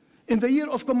society. In the year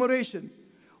of commemoration,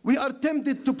 we are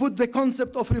tempted to put the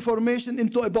concept of Reformation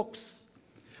into a box.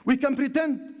 We can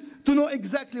pretend to know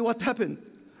exactly what happened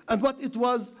and what it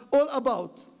was all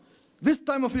about. This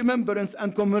time of remembrance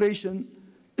and commemoration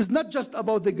is not just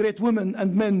about the great women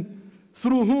and men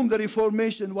through whom the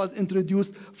Reformation was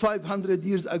introduced 500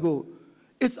 years ago.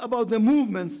 It's about the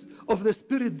movements of the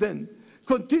Spirit then,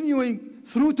 continuing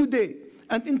through today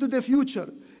and into the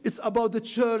future. It's about the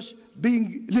church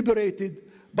being liberated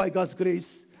by God's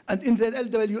grace. And in the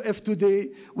LWF today,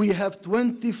 we have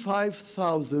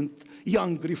 25,000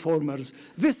 young reformers.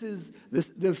 This is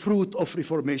the fruit of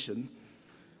Reformation.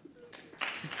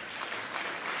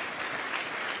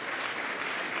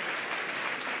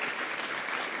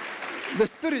 The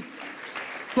Spirit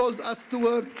calls us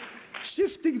toward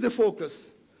shifting the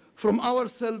focus from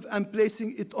ourselves and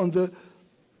placing it on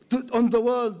the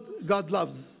world God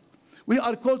loves. We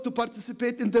are called to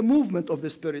participate in the movement of the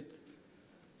Spirit,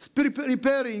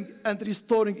 repairing and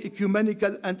restoring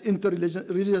ecumenical and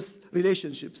interreligious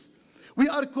relationships. We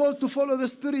are called to follow the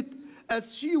Spirit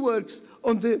as she works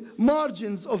on the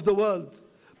margins of the world,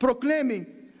 proclaiming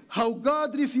how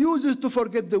God refuses to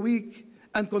forget the weak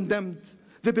and condemned,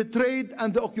 the betrayed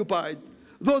and the occupied,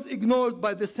 those ignored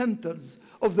by the centers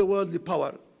of the worldly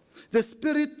power. The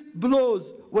Spirit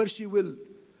blows where she will.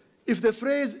 If the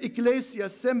phrase Ecclesia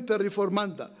Semper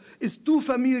Reformanda is too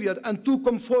familiar and too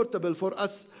comfortable for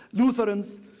us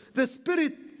Lutherans, the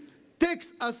Spirit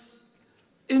takes us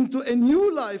into a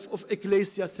new life of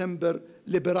Ecclesia Semper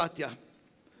Liberatia.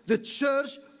 The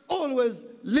church always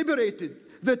liberated.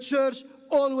 The church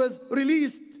always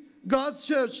released. God's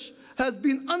church has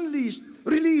been unleashed,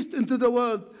 released into the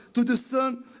world to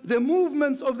discern the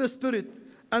movements of the Spirit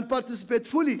and participate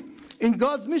fully in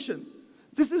God's mission.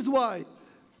 This is why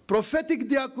prophetic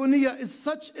diaconia is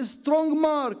such a strong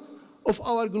mark of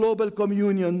our global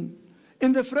communion.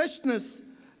 In the freshness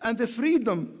and the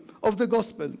freedom of the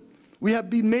gospel, we have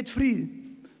been made free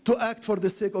to act for the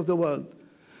sake of the world.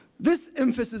 This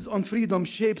emphasis on freedom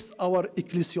shapes our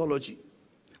ecclesiology.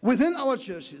 Within our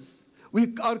churches,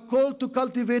 we are called to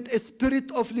cultivate a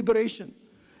spirit of liberation,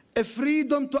 a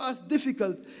freedom to ask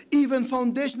difficult, even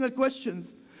foundational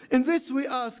questions. In this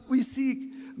we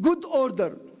seek good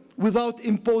order without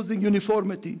imposing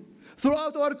uniformity.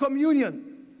 Throughout our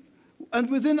communion and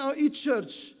within each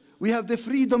church, we have the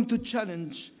freedom to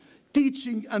challenge,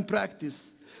 teaching and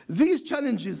practice. These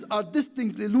challenges are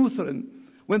distinctly Lutheran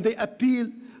when they appeal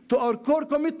to our core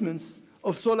commitments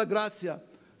of sola gratia,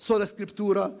 sola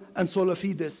scriptura, and sola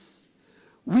fides.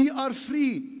 We are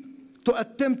free to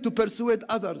attempt to persuade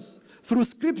others through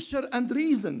scripture and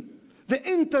reason. The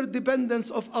interdependence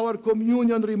of our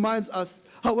communion reminds us,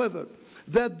 however,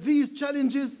 that these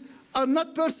challenges are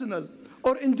not personal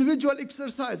or individual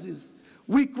exercises.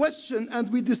 We question and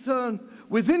we discern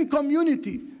within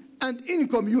community and in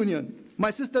communion.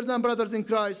 My sisters and brothers in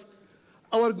Christ,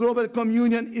 our global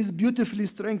communion is beautifully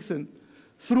strengthened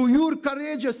through your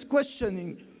courageous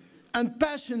questioning and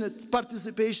passionate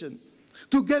participation.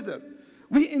 Together,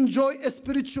 we enjoy a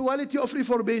spirituality of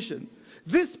reformation.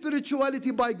 This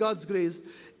spirituality, by God's grace,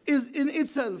 is in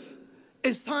itself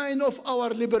a sign of our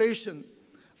liberation.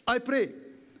 I pray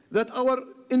that our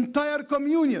entire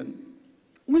communion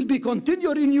will be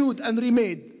continually renewed and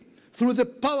remade through the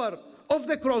power of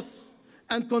the cross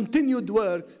and continued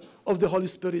work of the Holy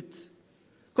Spirit.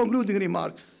 Concluding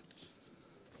remarks.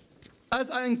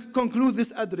 As I conclude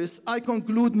this address, I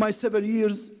conclude my 7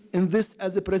 years in this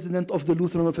as the president of the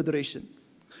Lutheran World Federation.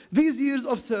 These years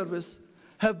of service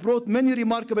have brought many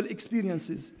remarkable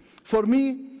experiences for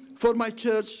me, for my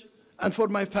church, and for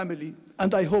my family,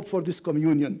 and I hope for this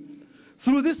communion.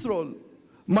 Through this role,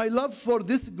 my love for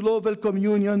this global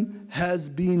communion has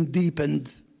been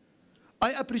deepened.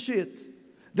 I appreciate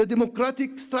the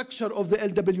democratic structure of the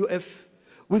LWF,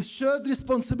 with shared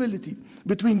responsibility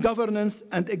between governance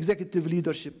and executive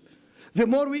leadership. The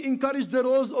more we encourage the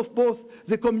roles of both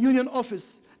the communion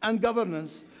office and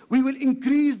governance, we will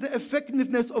increase the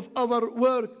effectiveness of our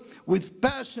work with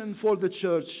passion for the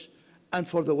church and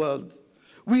for the world.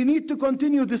 We need to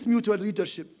continue this mutual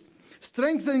leadership,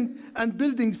 strengthening and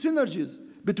building synergies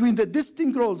between the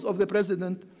distinct roles of the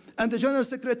President and the General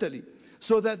Secretary,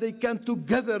 so that they can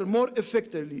together more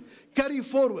effectively carry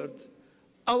forward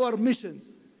our mission,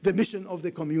 the mission of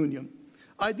the communion.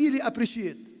 I deeply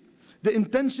appreciate the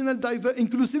intentional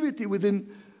inclusivity within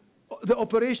the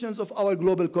operations of our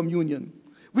global communion.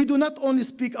 We do not only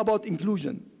speak about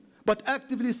inclusion, but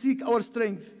actively seek our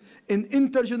strength in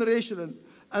intergenerational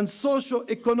and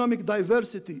socio-economic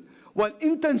diversity while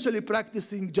intentionally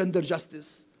practicing gender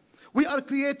justice. We are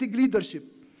creating leadership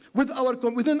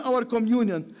within our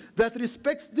communion that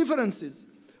respects differences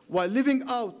while living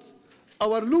out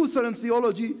our Lutheran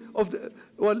theology of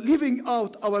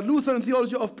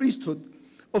priesthood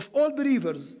of all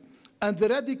believers and the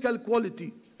radical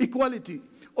equality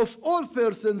of all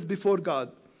persons before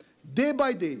God. Day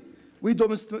by day, we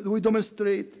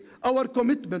demonstrate our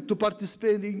commitment to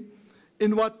participating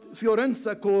in what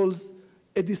Fiorenza calls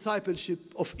a discipleship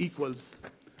of equals.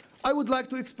 I would like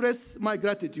to express my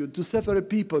gratitude to several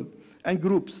people and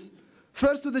groups.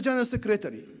 First, to the General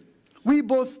Secretary. We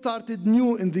both started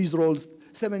new in these roles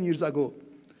 7 years ago.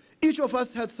 Each of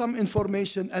us had some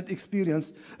information and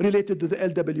experience related to the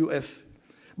LWF,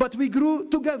 but we grew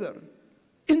together,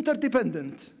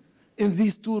 interdependent in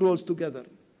these two roles together.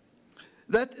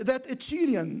 That a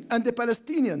Chilean and a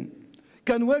Palestinian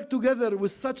can work together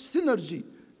with such synergy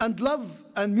and love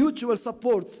and mutual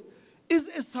support is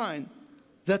a sign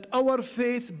that our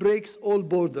faith breaks all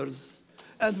borders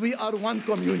and we are one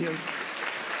communion.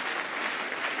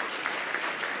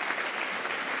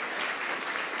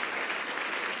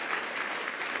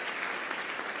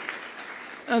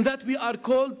 And that we are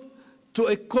called to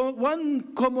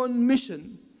one common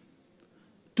mission.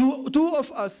 Two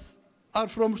of us are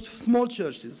from small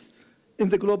churches in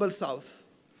the global south.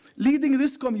 Leading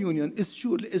this communion is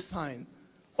surely a sign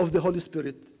of the Holy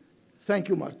Spirit. Thank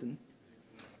you, Martin.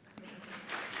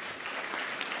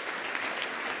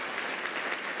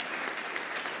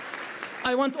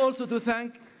 I want also to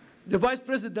thank the vice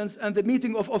presidents and the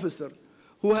meeting of officers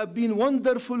who have been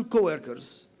wonderful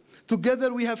co-workers.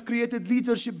 Together we have created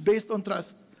leadership based on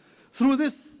trust. Through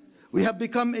this, we have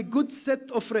become a good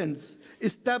set of friends,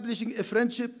 establishing a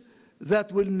friendship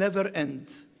that will never end.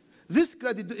 This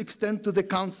credit to extend to the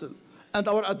council and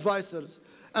our advisors,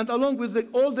 and along with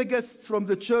all the guests from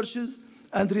the churches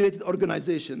and related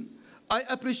organizations. I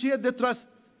appreciate the trust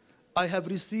I have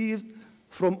received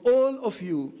from all of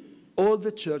you, all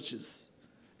the churches.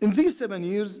 In these 7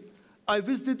 years, I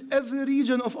visited every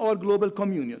region of our global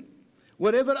communion.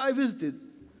 Wherever I visited,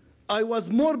 I was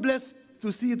more blessed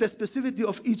to see the specificity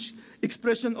of each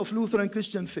expression of Lutheran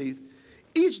Christian faith.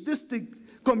 Each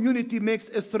distinct community makes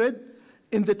a thread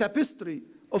in the tapestry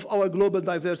of our global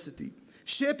diversity,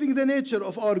 shaping the nature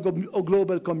of our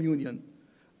global communion.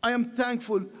 I am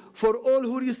thankful for all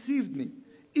who received me,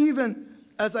 even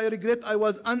as I regret I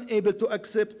was unable to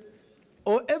accept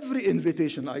every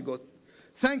invitation I got.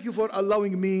 Thank you for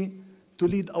allowing me to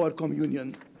lead our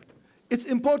communion. It's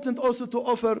important also to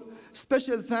offer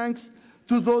special thanks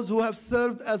to those who have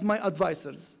served as my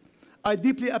advisors. I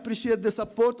deeply appreciate the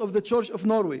support of the Church of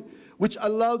Norway, which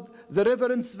allowed the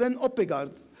Reverend Sven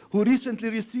Oppegard, who recently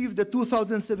received the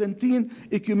 2017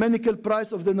 Ecumenical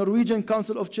Prize of the Norwegian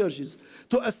Council of Churches,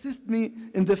 to assist me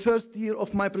in the first year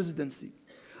of my presidency.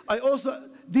 I also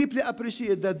deeply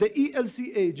appreciate that the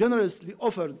ELCA generously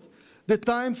offered the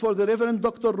time for the Reverend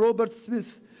Dr. Robert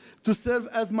Smith to serve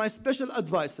as my special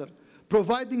advisor,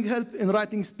 providing help in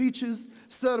writing speeches,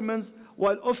 sermons,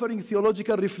 while offering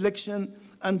theological reflection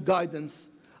and guidance.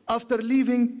 After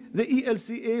leaving the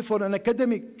ELCA for an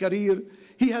academic career,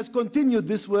 he has continued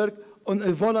this work on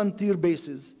a volunteer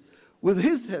basis. With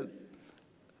his help,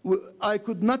 I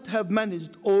could not have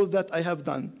managed all that I have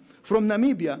done. From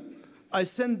Namibia, I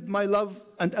send my love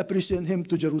and appreciate him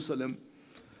to Jerusalem.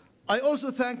 I also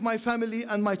thank my family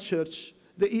and my church,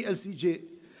 the ELCJ.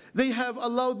 They have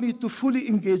allowed me to fully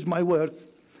engage my work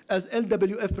as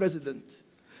LWF president.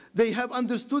 They have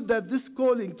understood that this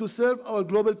calling to serve our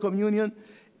global communion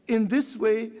in this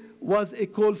way was a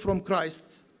call from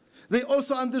Christ. They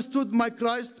also understood my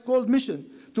Christ-called mission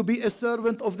to be a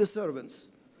servant of the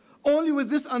servants. Only with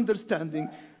this understanding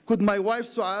could my wife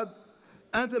Suad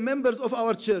and the members of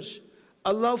our church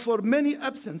allow for many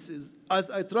absences as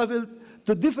I traveled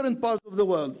to different parts of the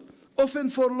world, often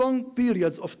for long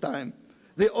periods of time.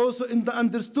 They also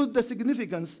understood the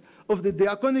significance of the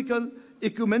diaconical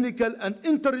ecumenical, and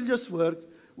interreligious work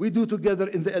we do together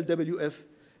in the LWF.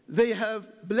 They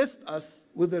have blessed us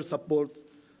with their support.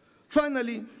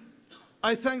 Finally,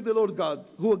 I thank the Lord God,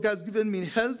 who has given me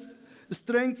health,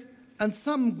 strength, and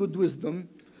some good wisdom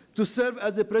to serve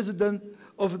as the president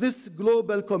of this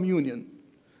global communion.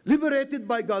 Liberated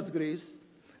by God's grace,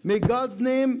 may God's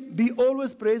name be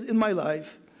always praised in my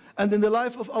life and in the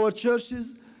life of our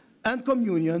churches and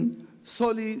communion.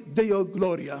 Soli Deo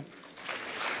Gloria.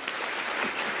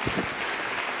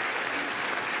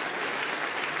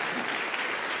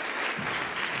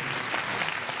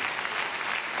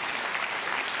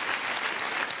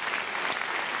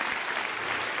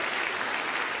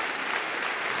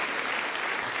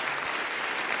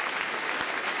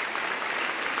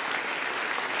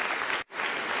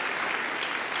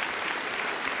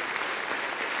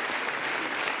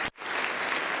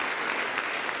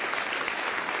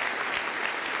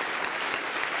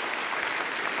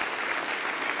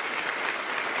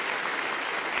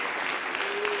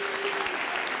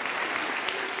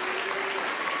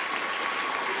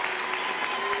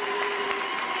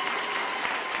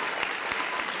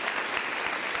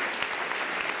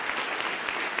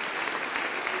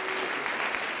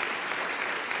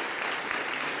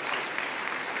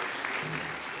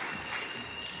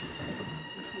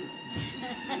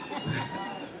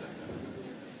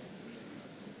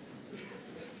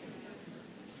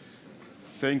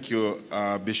 Thank you,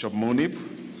 Bishop Munib,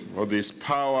 for this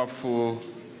powerful,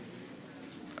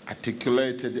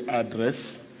 articulated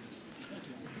address.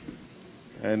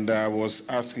 And I was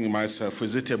asking myself,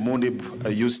 is it a Munib I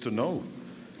used to know?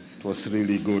 It was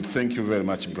really good. Thank you very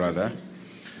much, brother.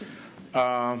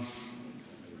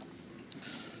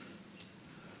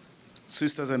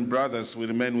 Sisters and brothers, we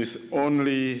remain with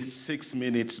only 6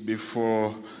 minutes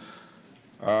before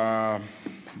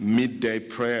midday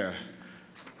prayer,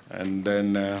 and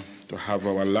then to have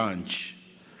our lunch.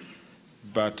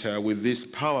 But with this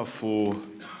powerful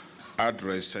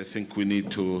address, I think we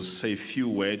need to say a few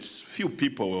words. Few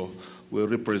people will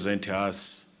represent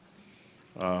us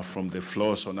from the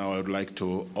floor, so now I would like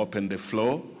to open the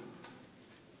floor.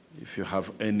 If you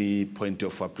have any point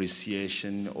of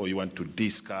appreciation, or you want to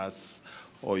discuss,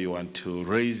 or you want to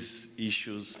raise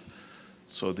issues,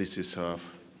 so this is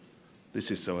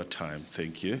our time.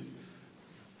 Thank you.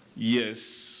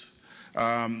 Yes.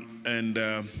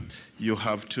 You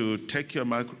have to take your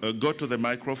go to the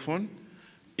microphone,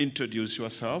 introduce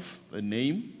yourself, the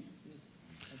name,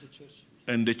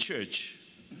 and the church.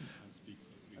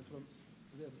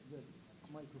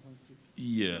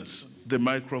 Yes, the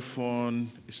microphone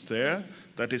is there.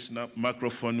 That is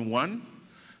microphone 1.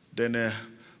 Then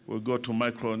we'll go to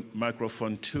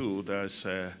microphone 2. There's.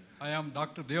 I am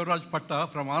Dr. Devraj Patta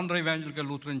from Andhra Evangelical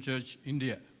Lutheran Church,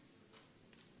 India.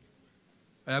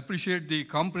 I appreciate the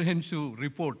comprehensive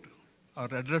report or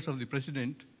address of the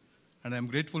President, and I'm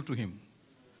grateful to him.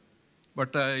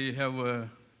 But I have a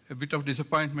bit of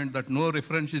disappointment that no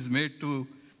reference is made to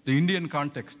the Indian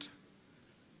context.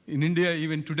 In India,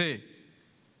 even today,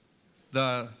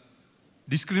 the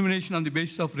discrimination on the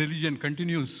basis of religion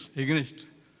continues against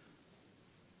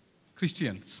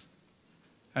Christians.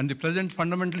 And the present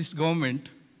fundamentalist government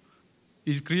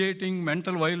is creating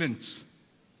mental violence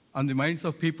on the minds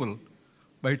of people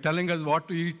by telling us what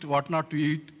to eat, what not to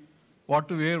eat, what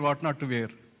to wear, what not to wear.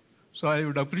 So I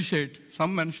would appreciate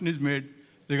some mention is made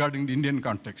regarding the Indian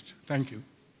context. Thank you.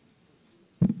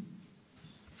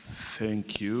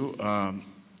 Thank you.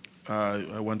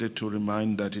 I wanted to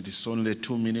remind that it is only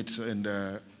 2 minutes, and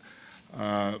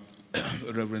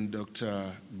Reverend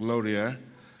Dr. Gloria,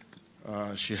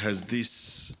 she has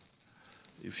this.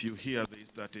 If you hear this,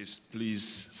 that is,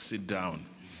 please sit down.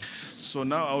 So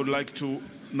now I would like to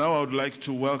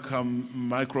welcome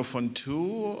microphone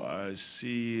 2. I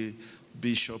see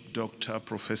Bishop Dr.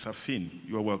 Professor Finn.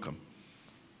 You are welcome.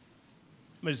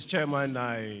 Mr. Chairman,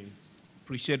 I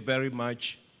appreciate very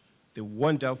much the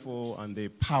wonderful and the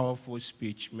powerful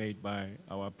speech made by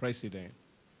our president.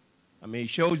 I mean, it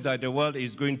shows that the world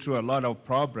is going through a lot of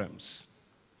problems.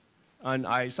 And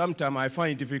sometimes I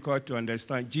find it difficult to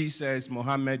understand. Jesus,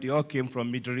 Muhammad, they all came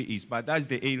from Middle East, but that's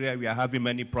the area we are having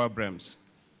many problems.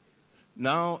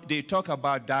 Now, they talk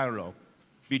about dialogue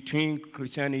between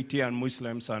Christianity and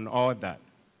Muslims and all that.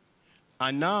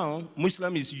 And now,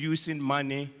 Muslim is using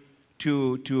money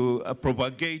to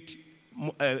propagate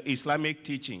Islamic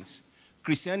teachings.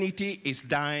 Christianity is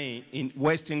dying in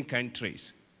Western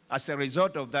countries. As a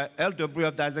result of that,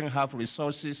 LWF doesn't have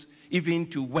resources even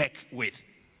to work with.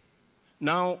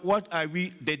 Now,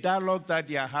 the dialogue that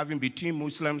they are having between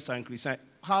Muslims and Christians,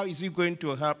 how is it going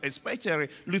to help, especially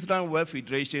Lutheran World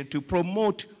Federation, to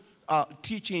promote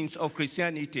teachings of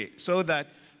Christianity so that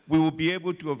we will be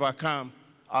able to overcome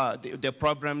the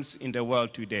problems in the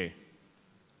world today.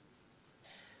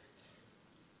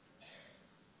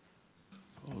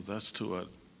 Oh, that's too.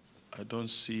 I don't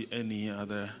see any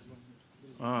other.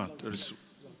 There's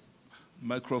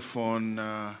microphone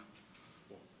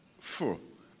 4.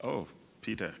 Oh,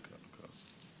 Peter.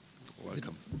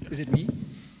 Welcome. Is it me?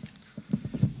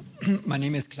 My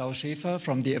name is Klaus Schäfer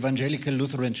from the Evangelical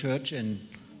Lutheran Church in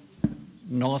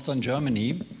northern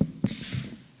Germany.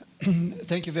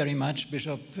 Thank you very much,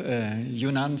 Bishop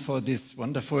Younan, for this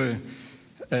wonderful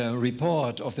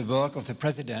report of the work of the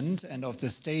President and of the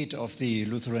state of the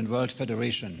Lutheran World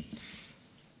Federation.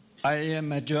 I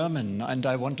am a German, and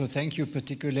I want to thank you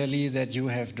particularly that you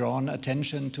have drawn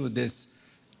attention to this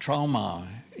trauma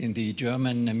in the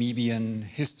German-Namibian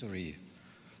history.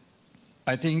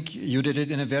 I think you did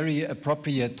it in a very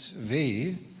appropriate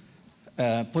way,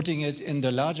 putting it in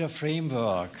the larger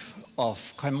framework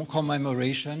of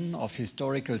commemoration of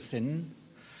historical sin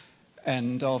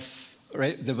and of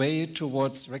the way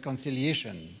towards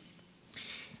reconciliation.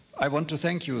 I want to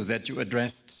thank you that you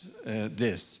addressed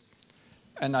this.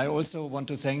 And I also want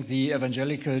to thank the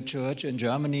Evangelical Church in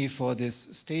Germany for this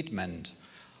statement.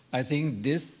 I think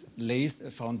this lays a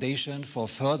foundation for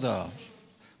further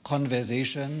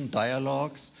conversation,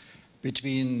 dialogues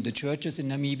between the churches in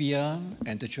Namibia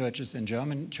and the churches in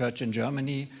Church in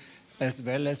Germany, as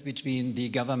well as between the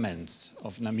governments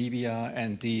of Namibia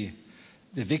and the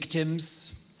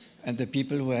victims and the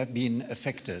people who have been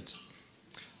affected.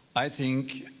 I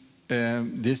think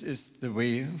this is the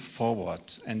way forward,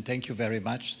 and thank you very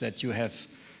much that you have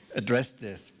addressed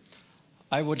this.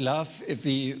 I would love if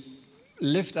we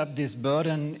lift up this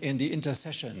burden in the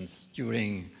intercessions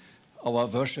during our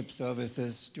worship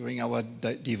services, during our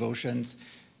devotions,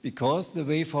 because the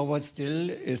way forward still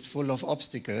is full of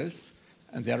obstacles,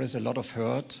 and there is a lot of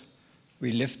hurt.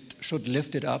 We should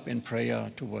lift it up in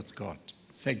prayer towards God.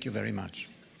 Thank you very much.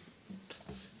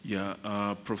 Yeah,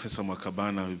 Professor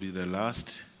Makabana will be the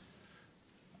last.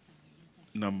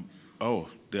 Oh,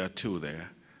 there are 2 there.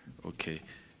 Okay.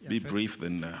 Yeah, be brief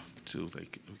then, too. We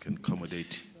can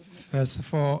accommodate. First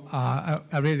of all,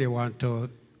 I really want to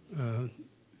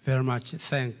very much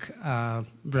thank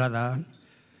Brother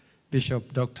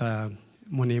Bishop Dr.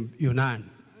 Munib Younan.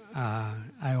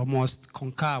 I almost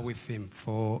concur with him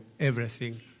for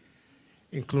everything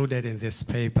included in this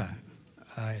paper.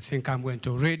 I think I'm going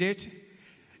to read it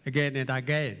again and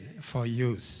again for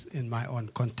use in my own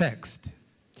context.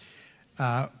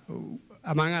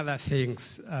 Among other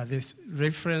things, this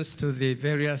reference to the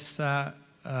various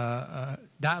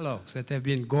dialogues that have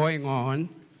been going on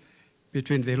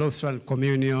between the Lutheran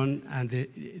communion and the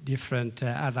different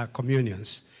other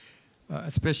communions,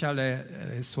 especially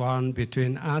this one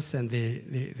between us and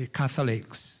the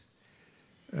Catholics.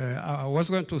 I was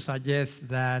going to suggest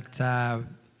that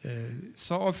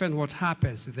so often what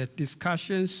happens is that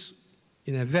discussions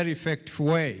in a very effective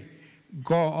way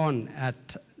go on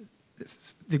at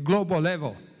the global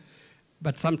level,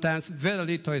 but sometimes very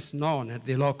little is known at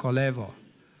the local level.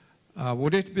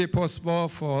 Would it be possible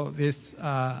for this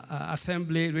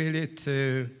assembly really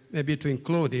to maybe to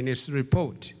include in its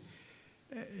report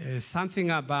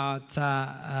something about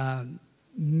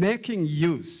making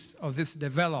use of these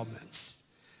developments,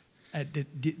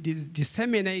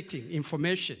 disseminating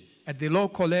information at the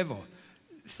local level,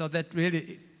 so that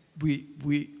really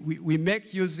we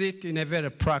make use of it in a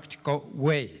very practical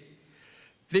way?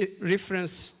 The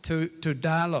reference to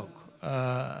dialogue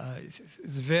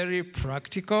is very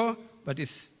practical, but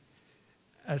it's,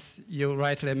 as you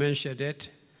rightly mentioned it,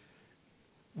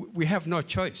 we have no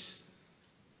choice.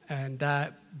 And,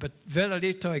 but very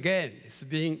little, again, is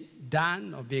being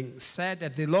done or being said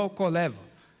at the local level.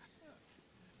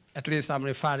 At least I'm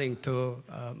referring to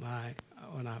my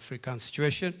own African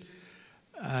situation.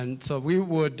 And so we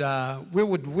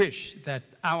would wish that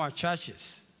our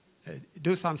churches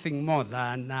do something more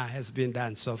than has been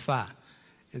done so far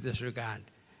in this regard.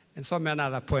 And so many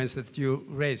other points that you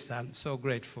raised. I'm so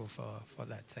grateful for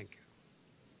that. Thank you.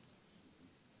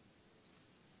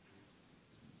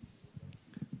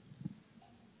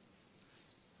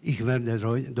 Ich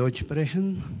werde Deutsch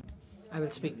sprechen. I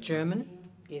will speak German.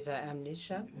 I am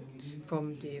Nisha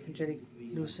from the Evangelical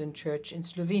Lutheran Church in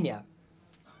Slovenia.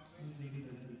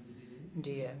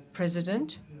 Dear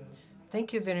President,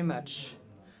 thank you very much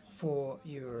for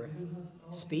your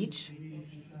speech.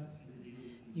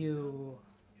 You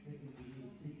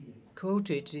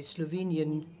quoted the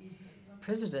Slovenian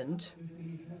president,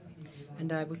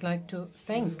 and I would like to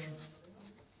thank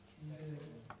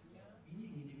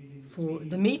for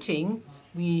the meeting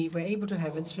we were able to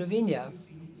have in Slovenia,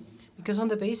 because on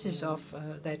the basis of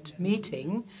that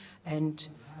meeting and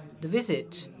the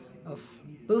visit of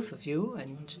both of you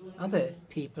and other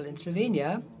people in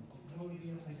Slovenia,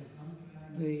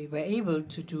 we were able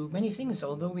to do many things,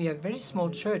 although we are a very small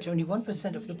church, only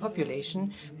 1% of the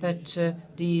population, but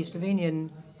the Slovenian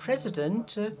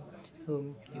president,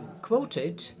 whom you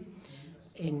quoted,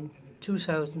 in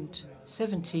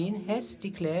 2017 has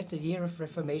declared the year of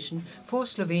Reformation for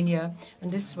Slovenia,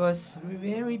 and this was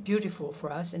very beautiful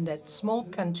for us in that small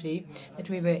country that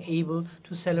we were able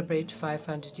to celebrate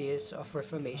 500 years of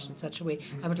Reformation in such a way.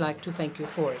 I would like to thank you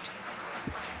for it.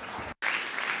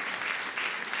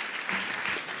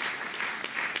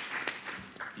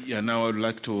 Yeah, now I would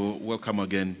like to welcome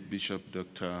again Bishop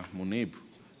Dr. Munib,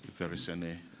 if there is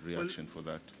any reaction for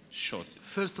that. Short.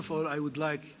 First of all, I would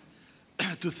like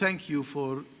to thank you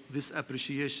for this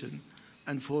appreciation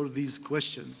and for these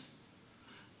questions.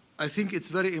 I think it's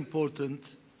very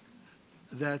important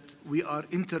that we are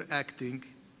interacting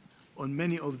on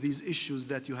many of these issues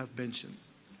that you have mentioned.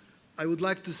 I would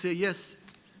like to say, yes,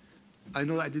 I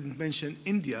know I didn't mention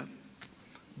India,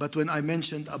 but when I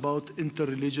mentioned about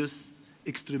interreligious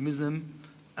extremism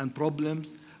and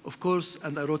problems, of course,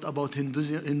 and I wrote about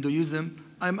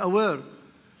Hinduism, I'm aware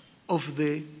of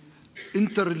the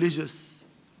interreligious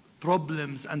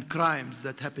problems and crimes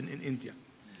that happen in India.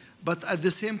 But at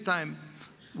the same time,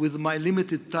 with my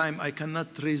limited time, I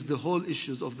cannot raise the whole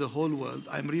issues of the whole world.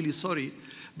 I'm really sorry,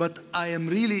 but I am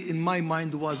really, in my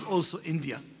mind, was also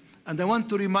India. And I want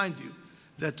to remind you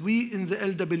that we in the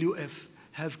LWF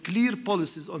have clear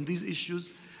policies on these issues,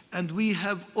 and we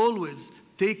have always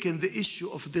taken the issue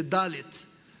of the Dalit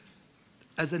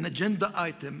as an agenda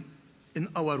item in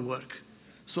our work.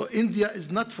 So India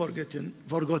is not forgotten.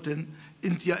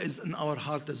 India is in our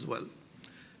heart as well.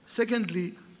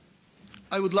 Secondly,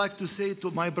 I would like to say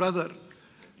to my brother,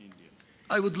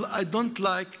 I don't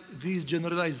like these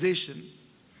generalization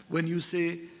when you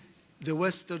say the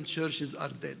Western churches are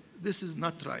dead. This is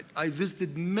not right. I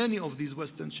visited many of these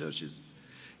Western churches.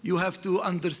 You have to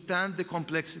understand the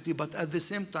complexity, but at the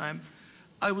same time,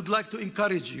 I would like to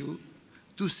encourage you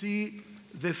to see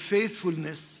the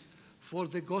faithfulness for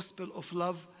the gospel of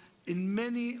love in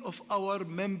many of our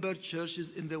member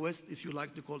churches in the West, if you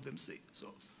like to call them so.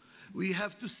 We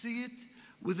have to see it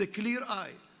with a clear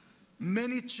eye.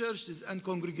 Many churches and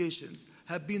congregations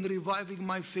have been reviving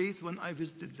my faith when I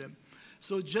visited them.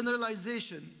 So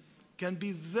generalization can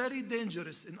be very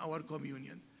dangerous in our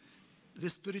communion. The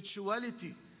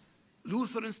spirituality,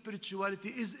 Lutheran spirituality,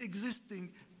 is existing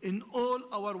in all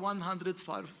our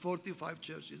 145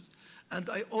 churches. And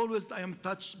I am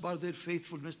touched by their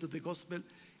faithfulness to the gospel,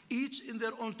 each in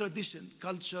their own tradition,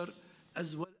 culture,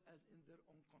 as well as in their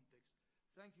own context.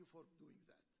 Thank you for doing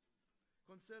that.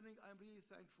 Concerning, I'm really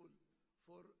thankful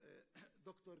for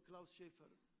Dr. Klaus Schäfer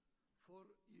for,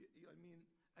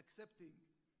 accepting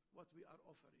what we are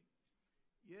offering.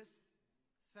 Yes,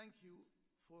 thank you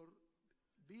for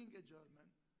being a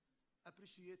German,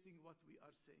 appreciating what we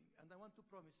are saying. And I want to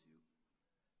promise you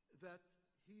that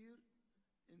here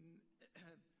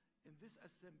in this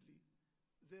assembly,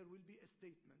 there will be a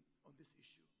statement on this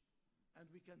issue. And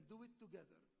we can do it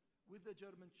together with the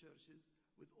German churches,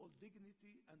 with all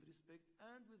dignity and respect,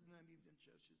 and with Namibian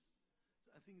churches.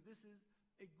 So I think this is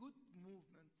a good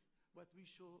movement, what we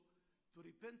show to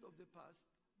repent of the past,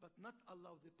 but not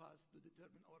allow the past to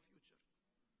determine our future.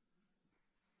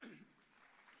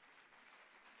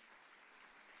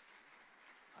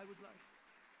 I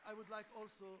would like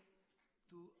also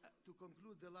to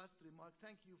conclude the last remark.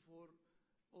 Thank you for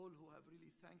all who have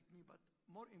really thanked me, but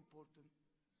more important,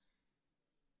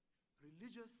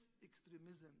 religious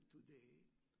extremism today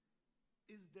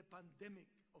is the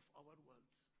pandemic of our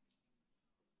world.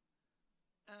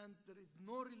 And there is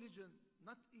no religion,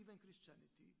 not even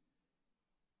Christianity,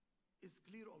 is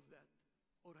clear of that.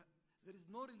 Or there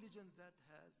is no religion that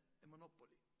has a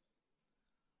monopoly.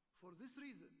 For this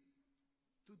reason,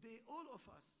 today all of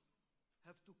us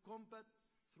have to combat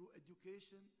through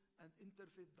education and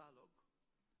interfaith dialogue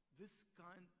this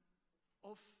kind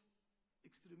of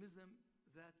extremism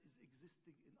that is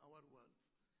existing in our world.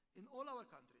 In all our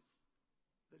countries,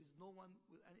 there is no one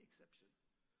with any exception.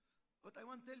 But I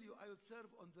want to tell you, I will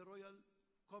serve on the Royal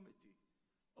Committee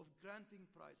of granting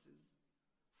prizes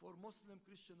for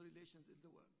Muslim-Christian relations in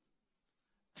the world.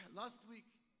 Last week,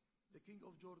 the King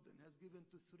of Jordan has given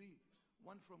to 3,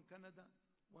 one from Canada,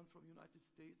 one from United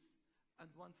States,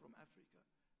 and one from Africa,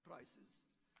 prizes.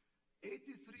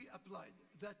 83 applied.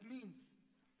 That means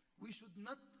we should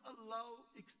not allow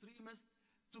extremists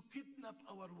to kidnap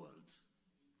our world.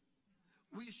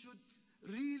 We should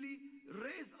really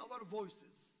raise our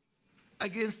voices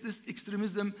against this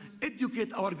extremism,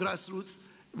 educate our grassroots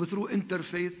through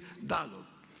interfaith dialogue.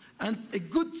 And a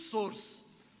good source,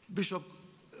 Bishop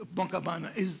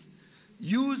Bonkabana, is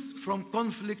use from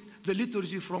conflict, the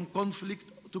liturgy from conflict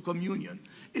to communion.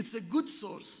 It's a good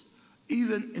source,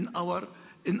 even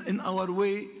in our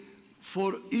way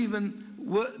for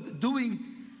even doing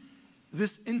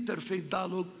this interfaith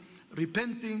dialogue,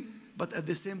 repenting, but at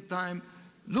the same time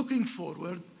looking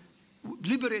forward,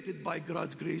 liberated by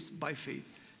God's grace, by faith.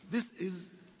 This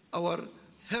is our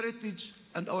heritage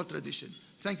and our tradition.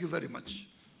 Thank you very much.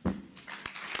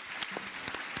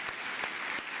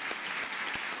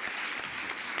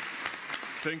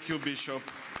 Thank you, Bishop.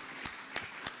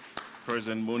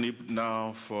 President Munib,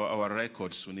 now for our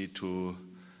records, we need to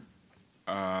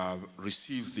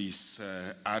receive this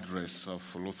address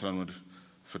of Lutheran World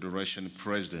Federation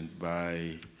President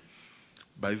by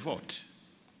vote.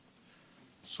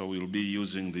 So we'll be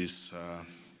using these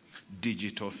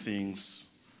digital things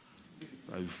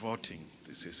by voting.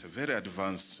 This is a very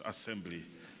advanced assembly.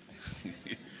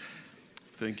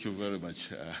 Thank you very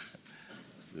much,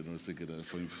 General Secretary.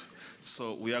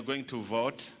 So we are going to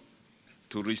vote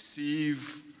to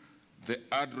receive the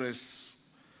address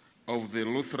of the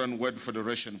Lutheran World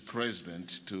Federation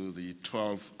President to the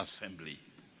 12th Assembly.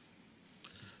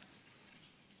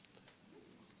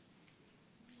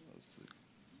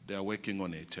 They are working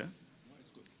on it. Eh?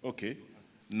 Okay.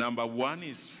 Number 1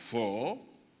 is for.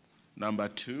 Number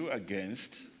 2,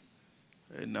 against.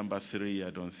 Number 3, I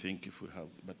don't think if we have,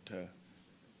 but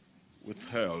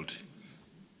withheld.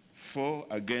 For,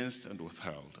 against, and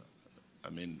withheld. I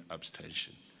mean,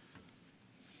 abstention.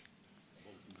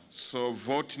 So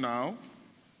vote now.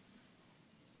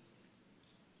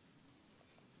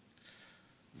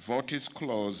 Vote is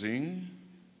closing.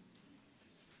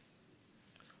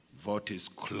 Vote is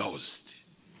closed.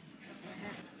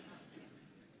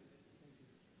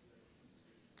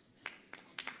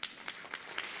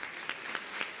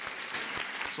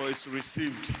 So it's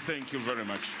received. Thank you very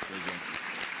much, President.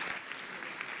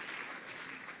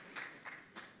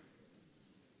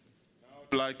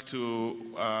 I'd like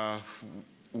to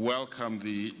welcome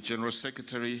the General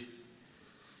Secretary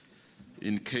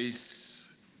in case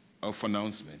of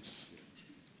announcements.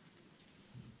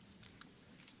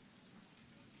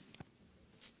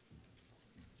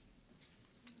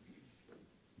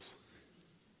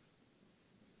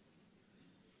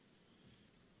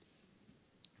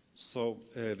 So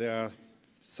there are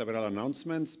several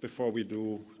announcements before we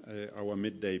do our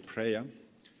midday prayer.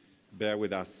 Bear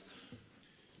with us.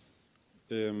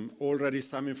 Already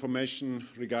some information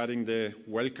regarding the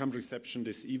welcome reception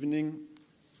this evening.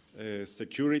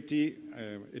 Security,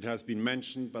 it has been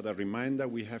mentioned, but a reminder,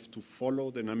 we have to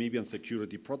follow the Namibian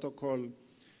security protocol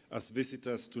as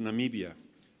visitors to Namibia.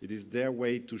 It is their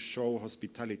way to show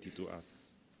hospitality to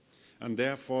us. And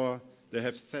therefore, they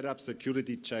have set up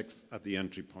security checks at the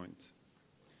entry point.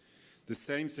 The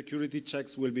same security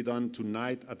checks will be done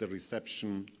tonight at the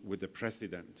reception with the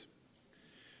President.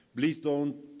 Please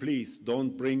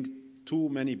don't bring too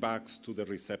many bags to the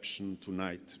reception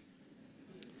tonight.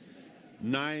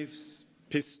 Knives,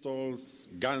 pistols,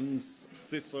 guns,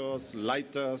 scissors,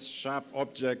 lighters, sharp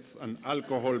objects, and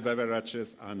alcohol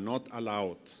beverages are not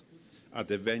allowed at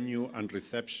the venue and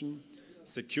reception.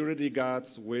 Security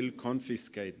guards will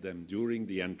confiscate them during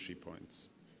the entry points.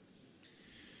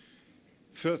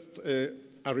 First, a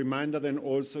reminder then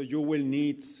also, you will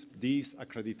need these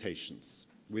accreditations.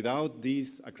 Without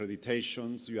these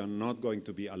accreditations, you are not going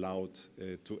to be allowed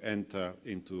to enter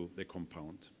into the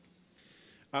compound.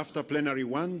 After plenary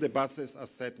 1, the buses, as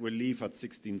said, will leave at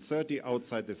 16:30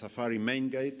 outside the safari main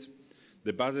gate.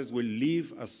 The buses will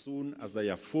leave as soon as they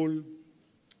are full.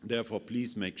 Therefore,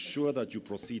 please make sure that you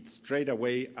proceed straight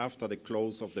away after the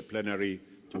close of the plenary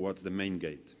towards the main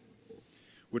gate.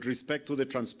 With respect to the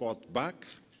transport back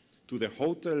to the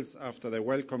hotels after the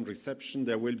welcome reception,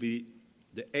 there will be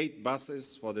the 8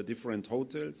 buses for the different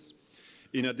hotels.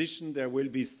 In addition, there will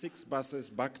be 6 buses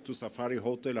back to Safari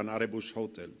Hotel and Arebush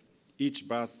Hotel. Each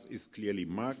bus is clearly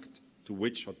marked to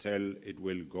which hotel it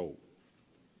will go.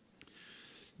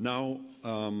 Now,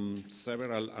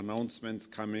 several announcements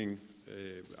coming.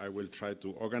 I will try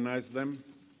to organize them.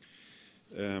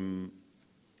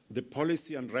 The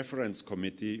Policy and Reference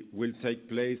Committee will take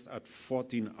place at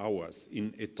 14 hours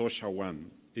in Etosha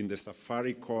 1 in the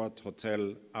Safari Court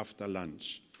Hotel after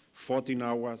lunch. 14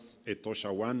 hours,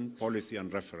 Etosha 1, Policy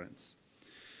and Reference.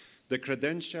 The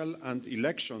Credential and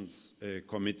Elections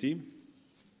Committee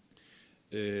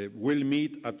will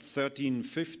meet at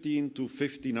 13:15 to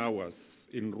 15 hours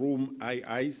in room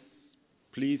I-ICE.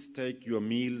 Please take your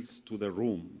meals to the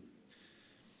room.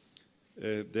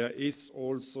 There is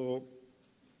also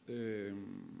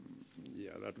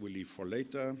Yeah, that we'll leave for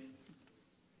later.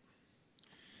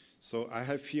 So I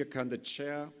have here, can the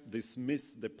chair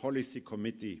dismiss the policy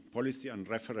and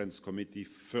reference committee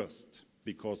first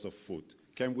because of food?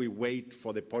 Can we wait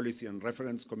for the policy and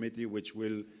reference committee, which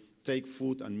will take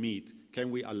food and meat? Can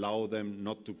we allow them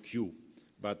not to queue,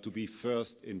 but to be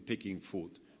first in picking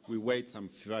food? We wait some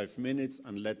 5 minutes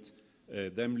and let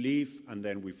them leave, and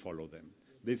then we follow them.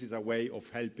 This is a way of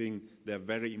helping their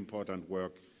very important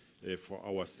work for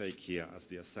our sake here as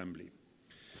the Assembly.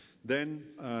 Then,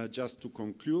 just to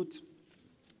conclude,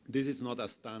 this is not a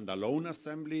standalone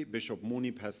assembly. Bishop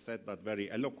Munib has said that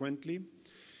very eloquently.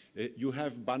 You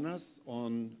have banners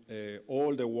on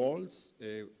all the walls,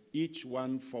 each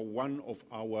one for one of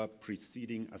our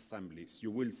preceding assemblies.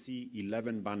 You will see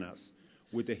 11 banners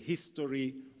with the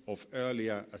history of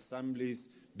earlier assemblies,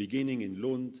 beginning in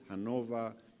Lund,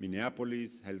 Hanover,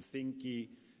 Minneapolis, Helsinki,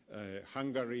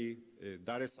 Hungary,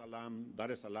 Dar es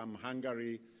Salaam,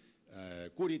 Hungary,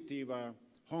 Curitiba,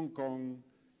 Hong Kong,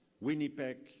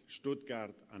 Winnipeg,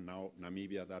 Stuttgart, and now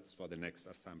Namibia. That's for the next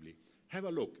assembly. Have a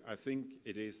look. I think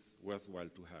it is worthwhile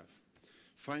to have.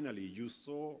 Finally, you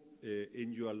saw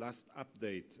in your last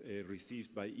update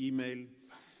received by email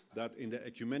that in the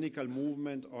ecumenical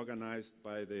movement organized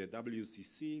by the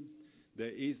WCC,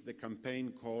 there is the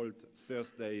campaign called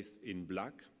Thursdays in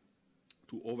Black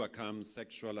to overcome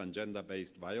sexual and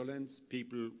gender-based violence.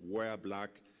 People wear black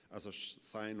as a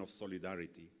sign of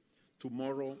solidarity.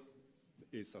 Tomorrow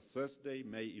is a Thursday,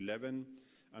 May 11,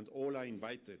 and all are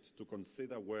invited to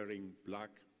consider wearing black,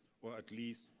 or at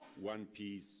least one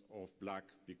piece of black,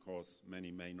 because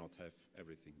many may not have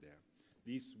everything there.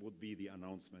 These would be the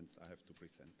announcements I have to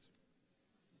present.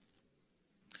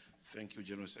 Thank you,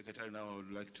 General Secretary. Now I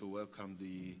would like to welcome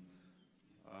the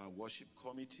Worship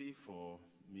Committee for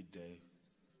midday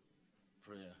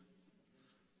prayer.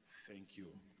 Thank you.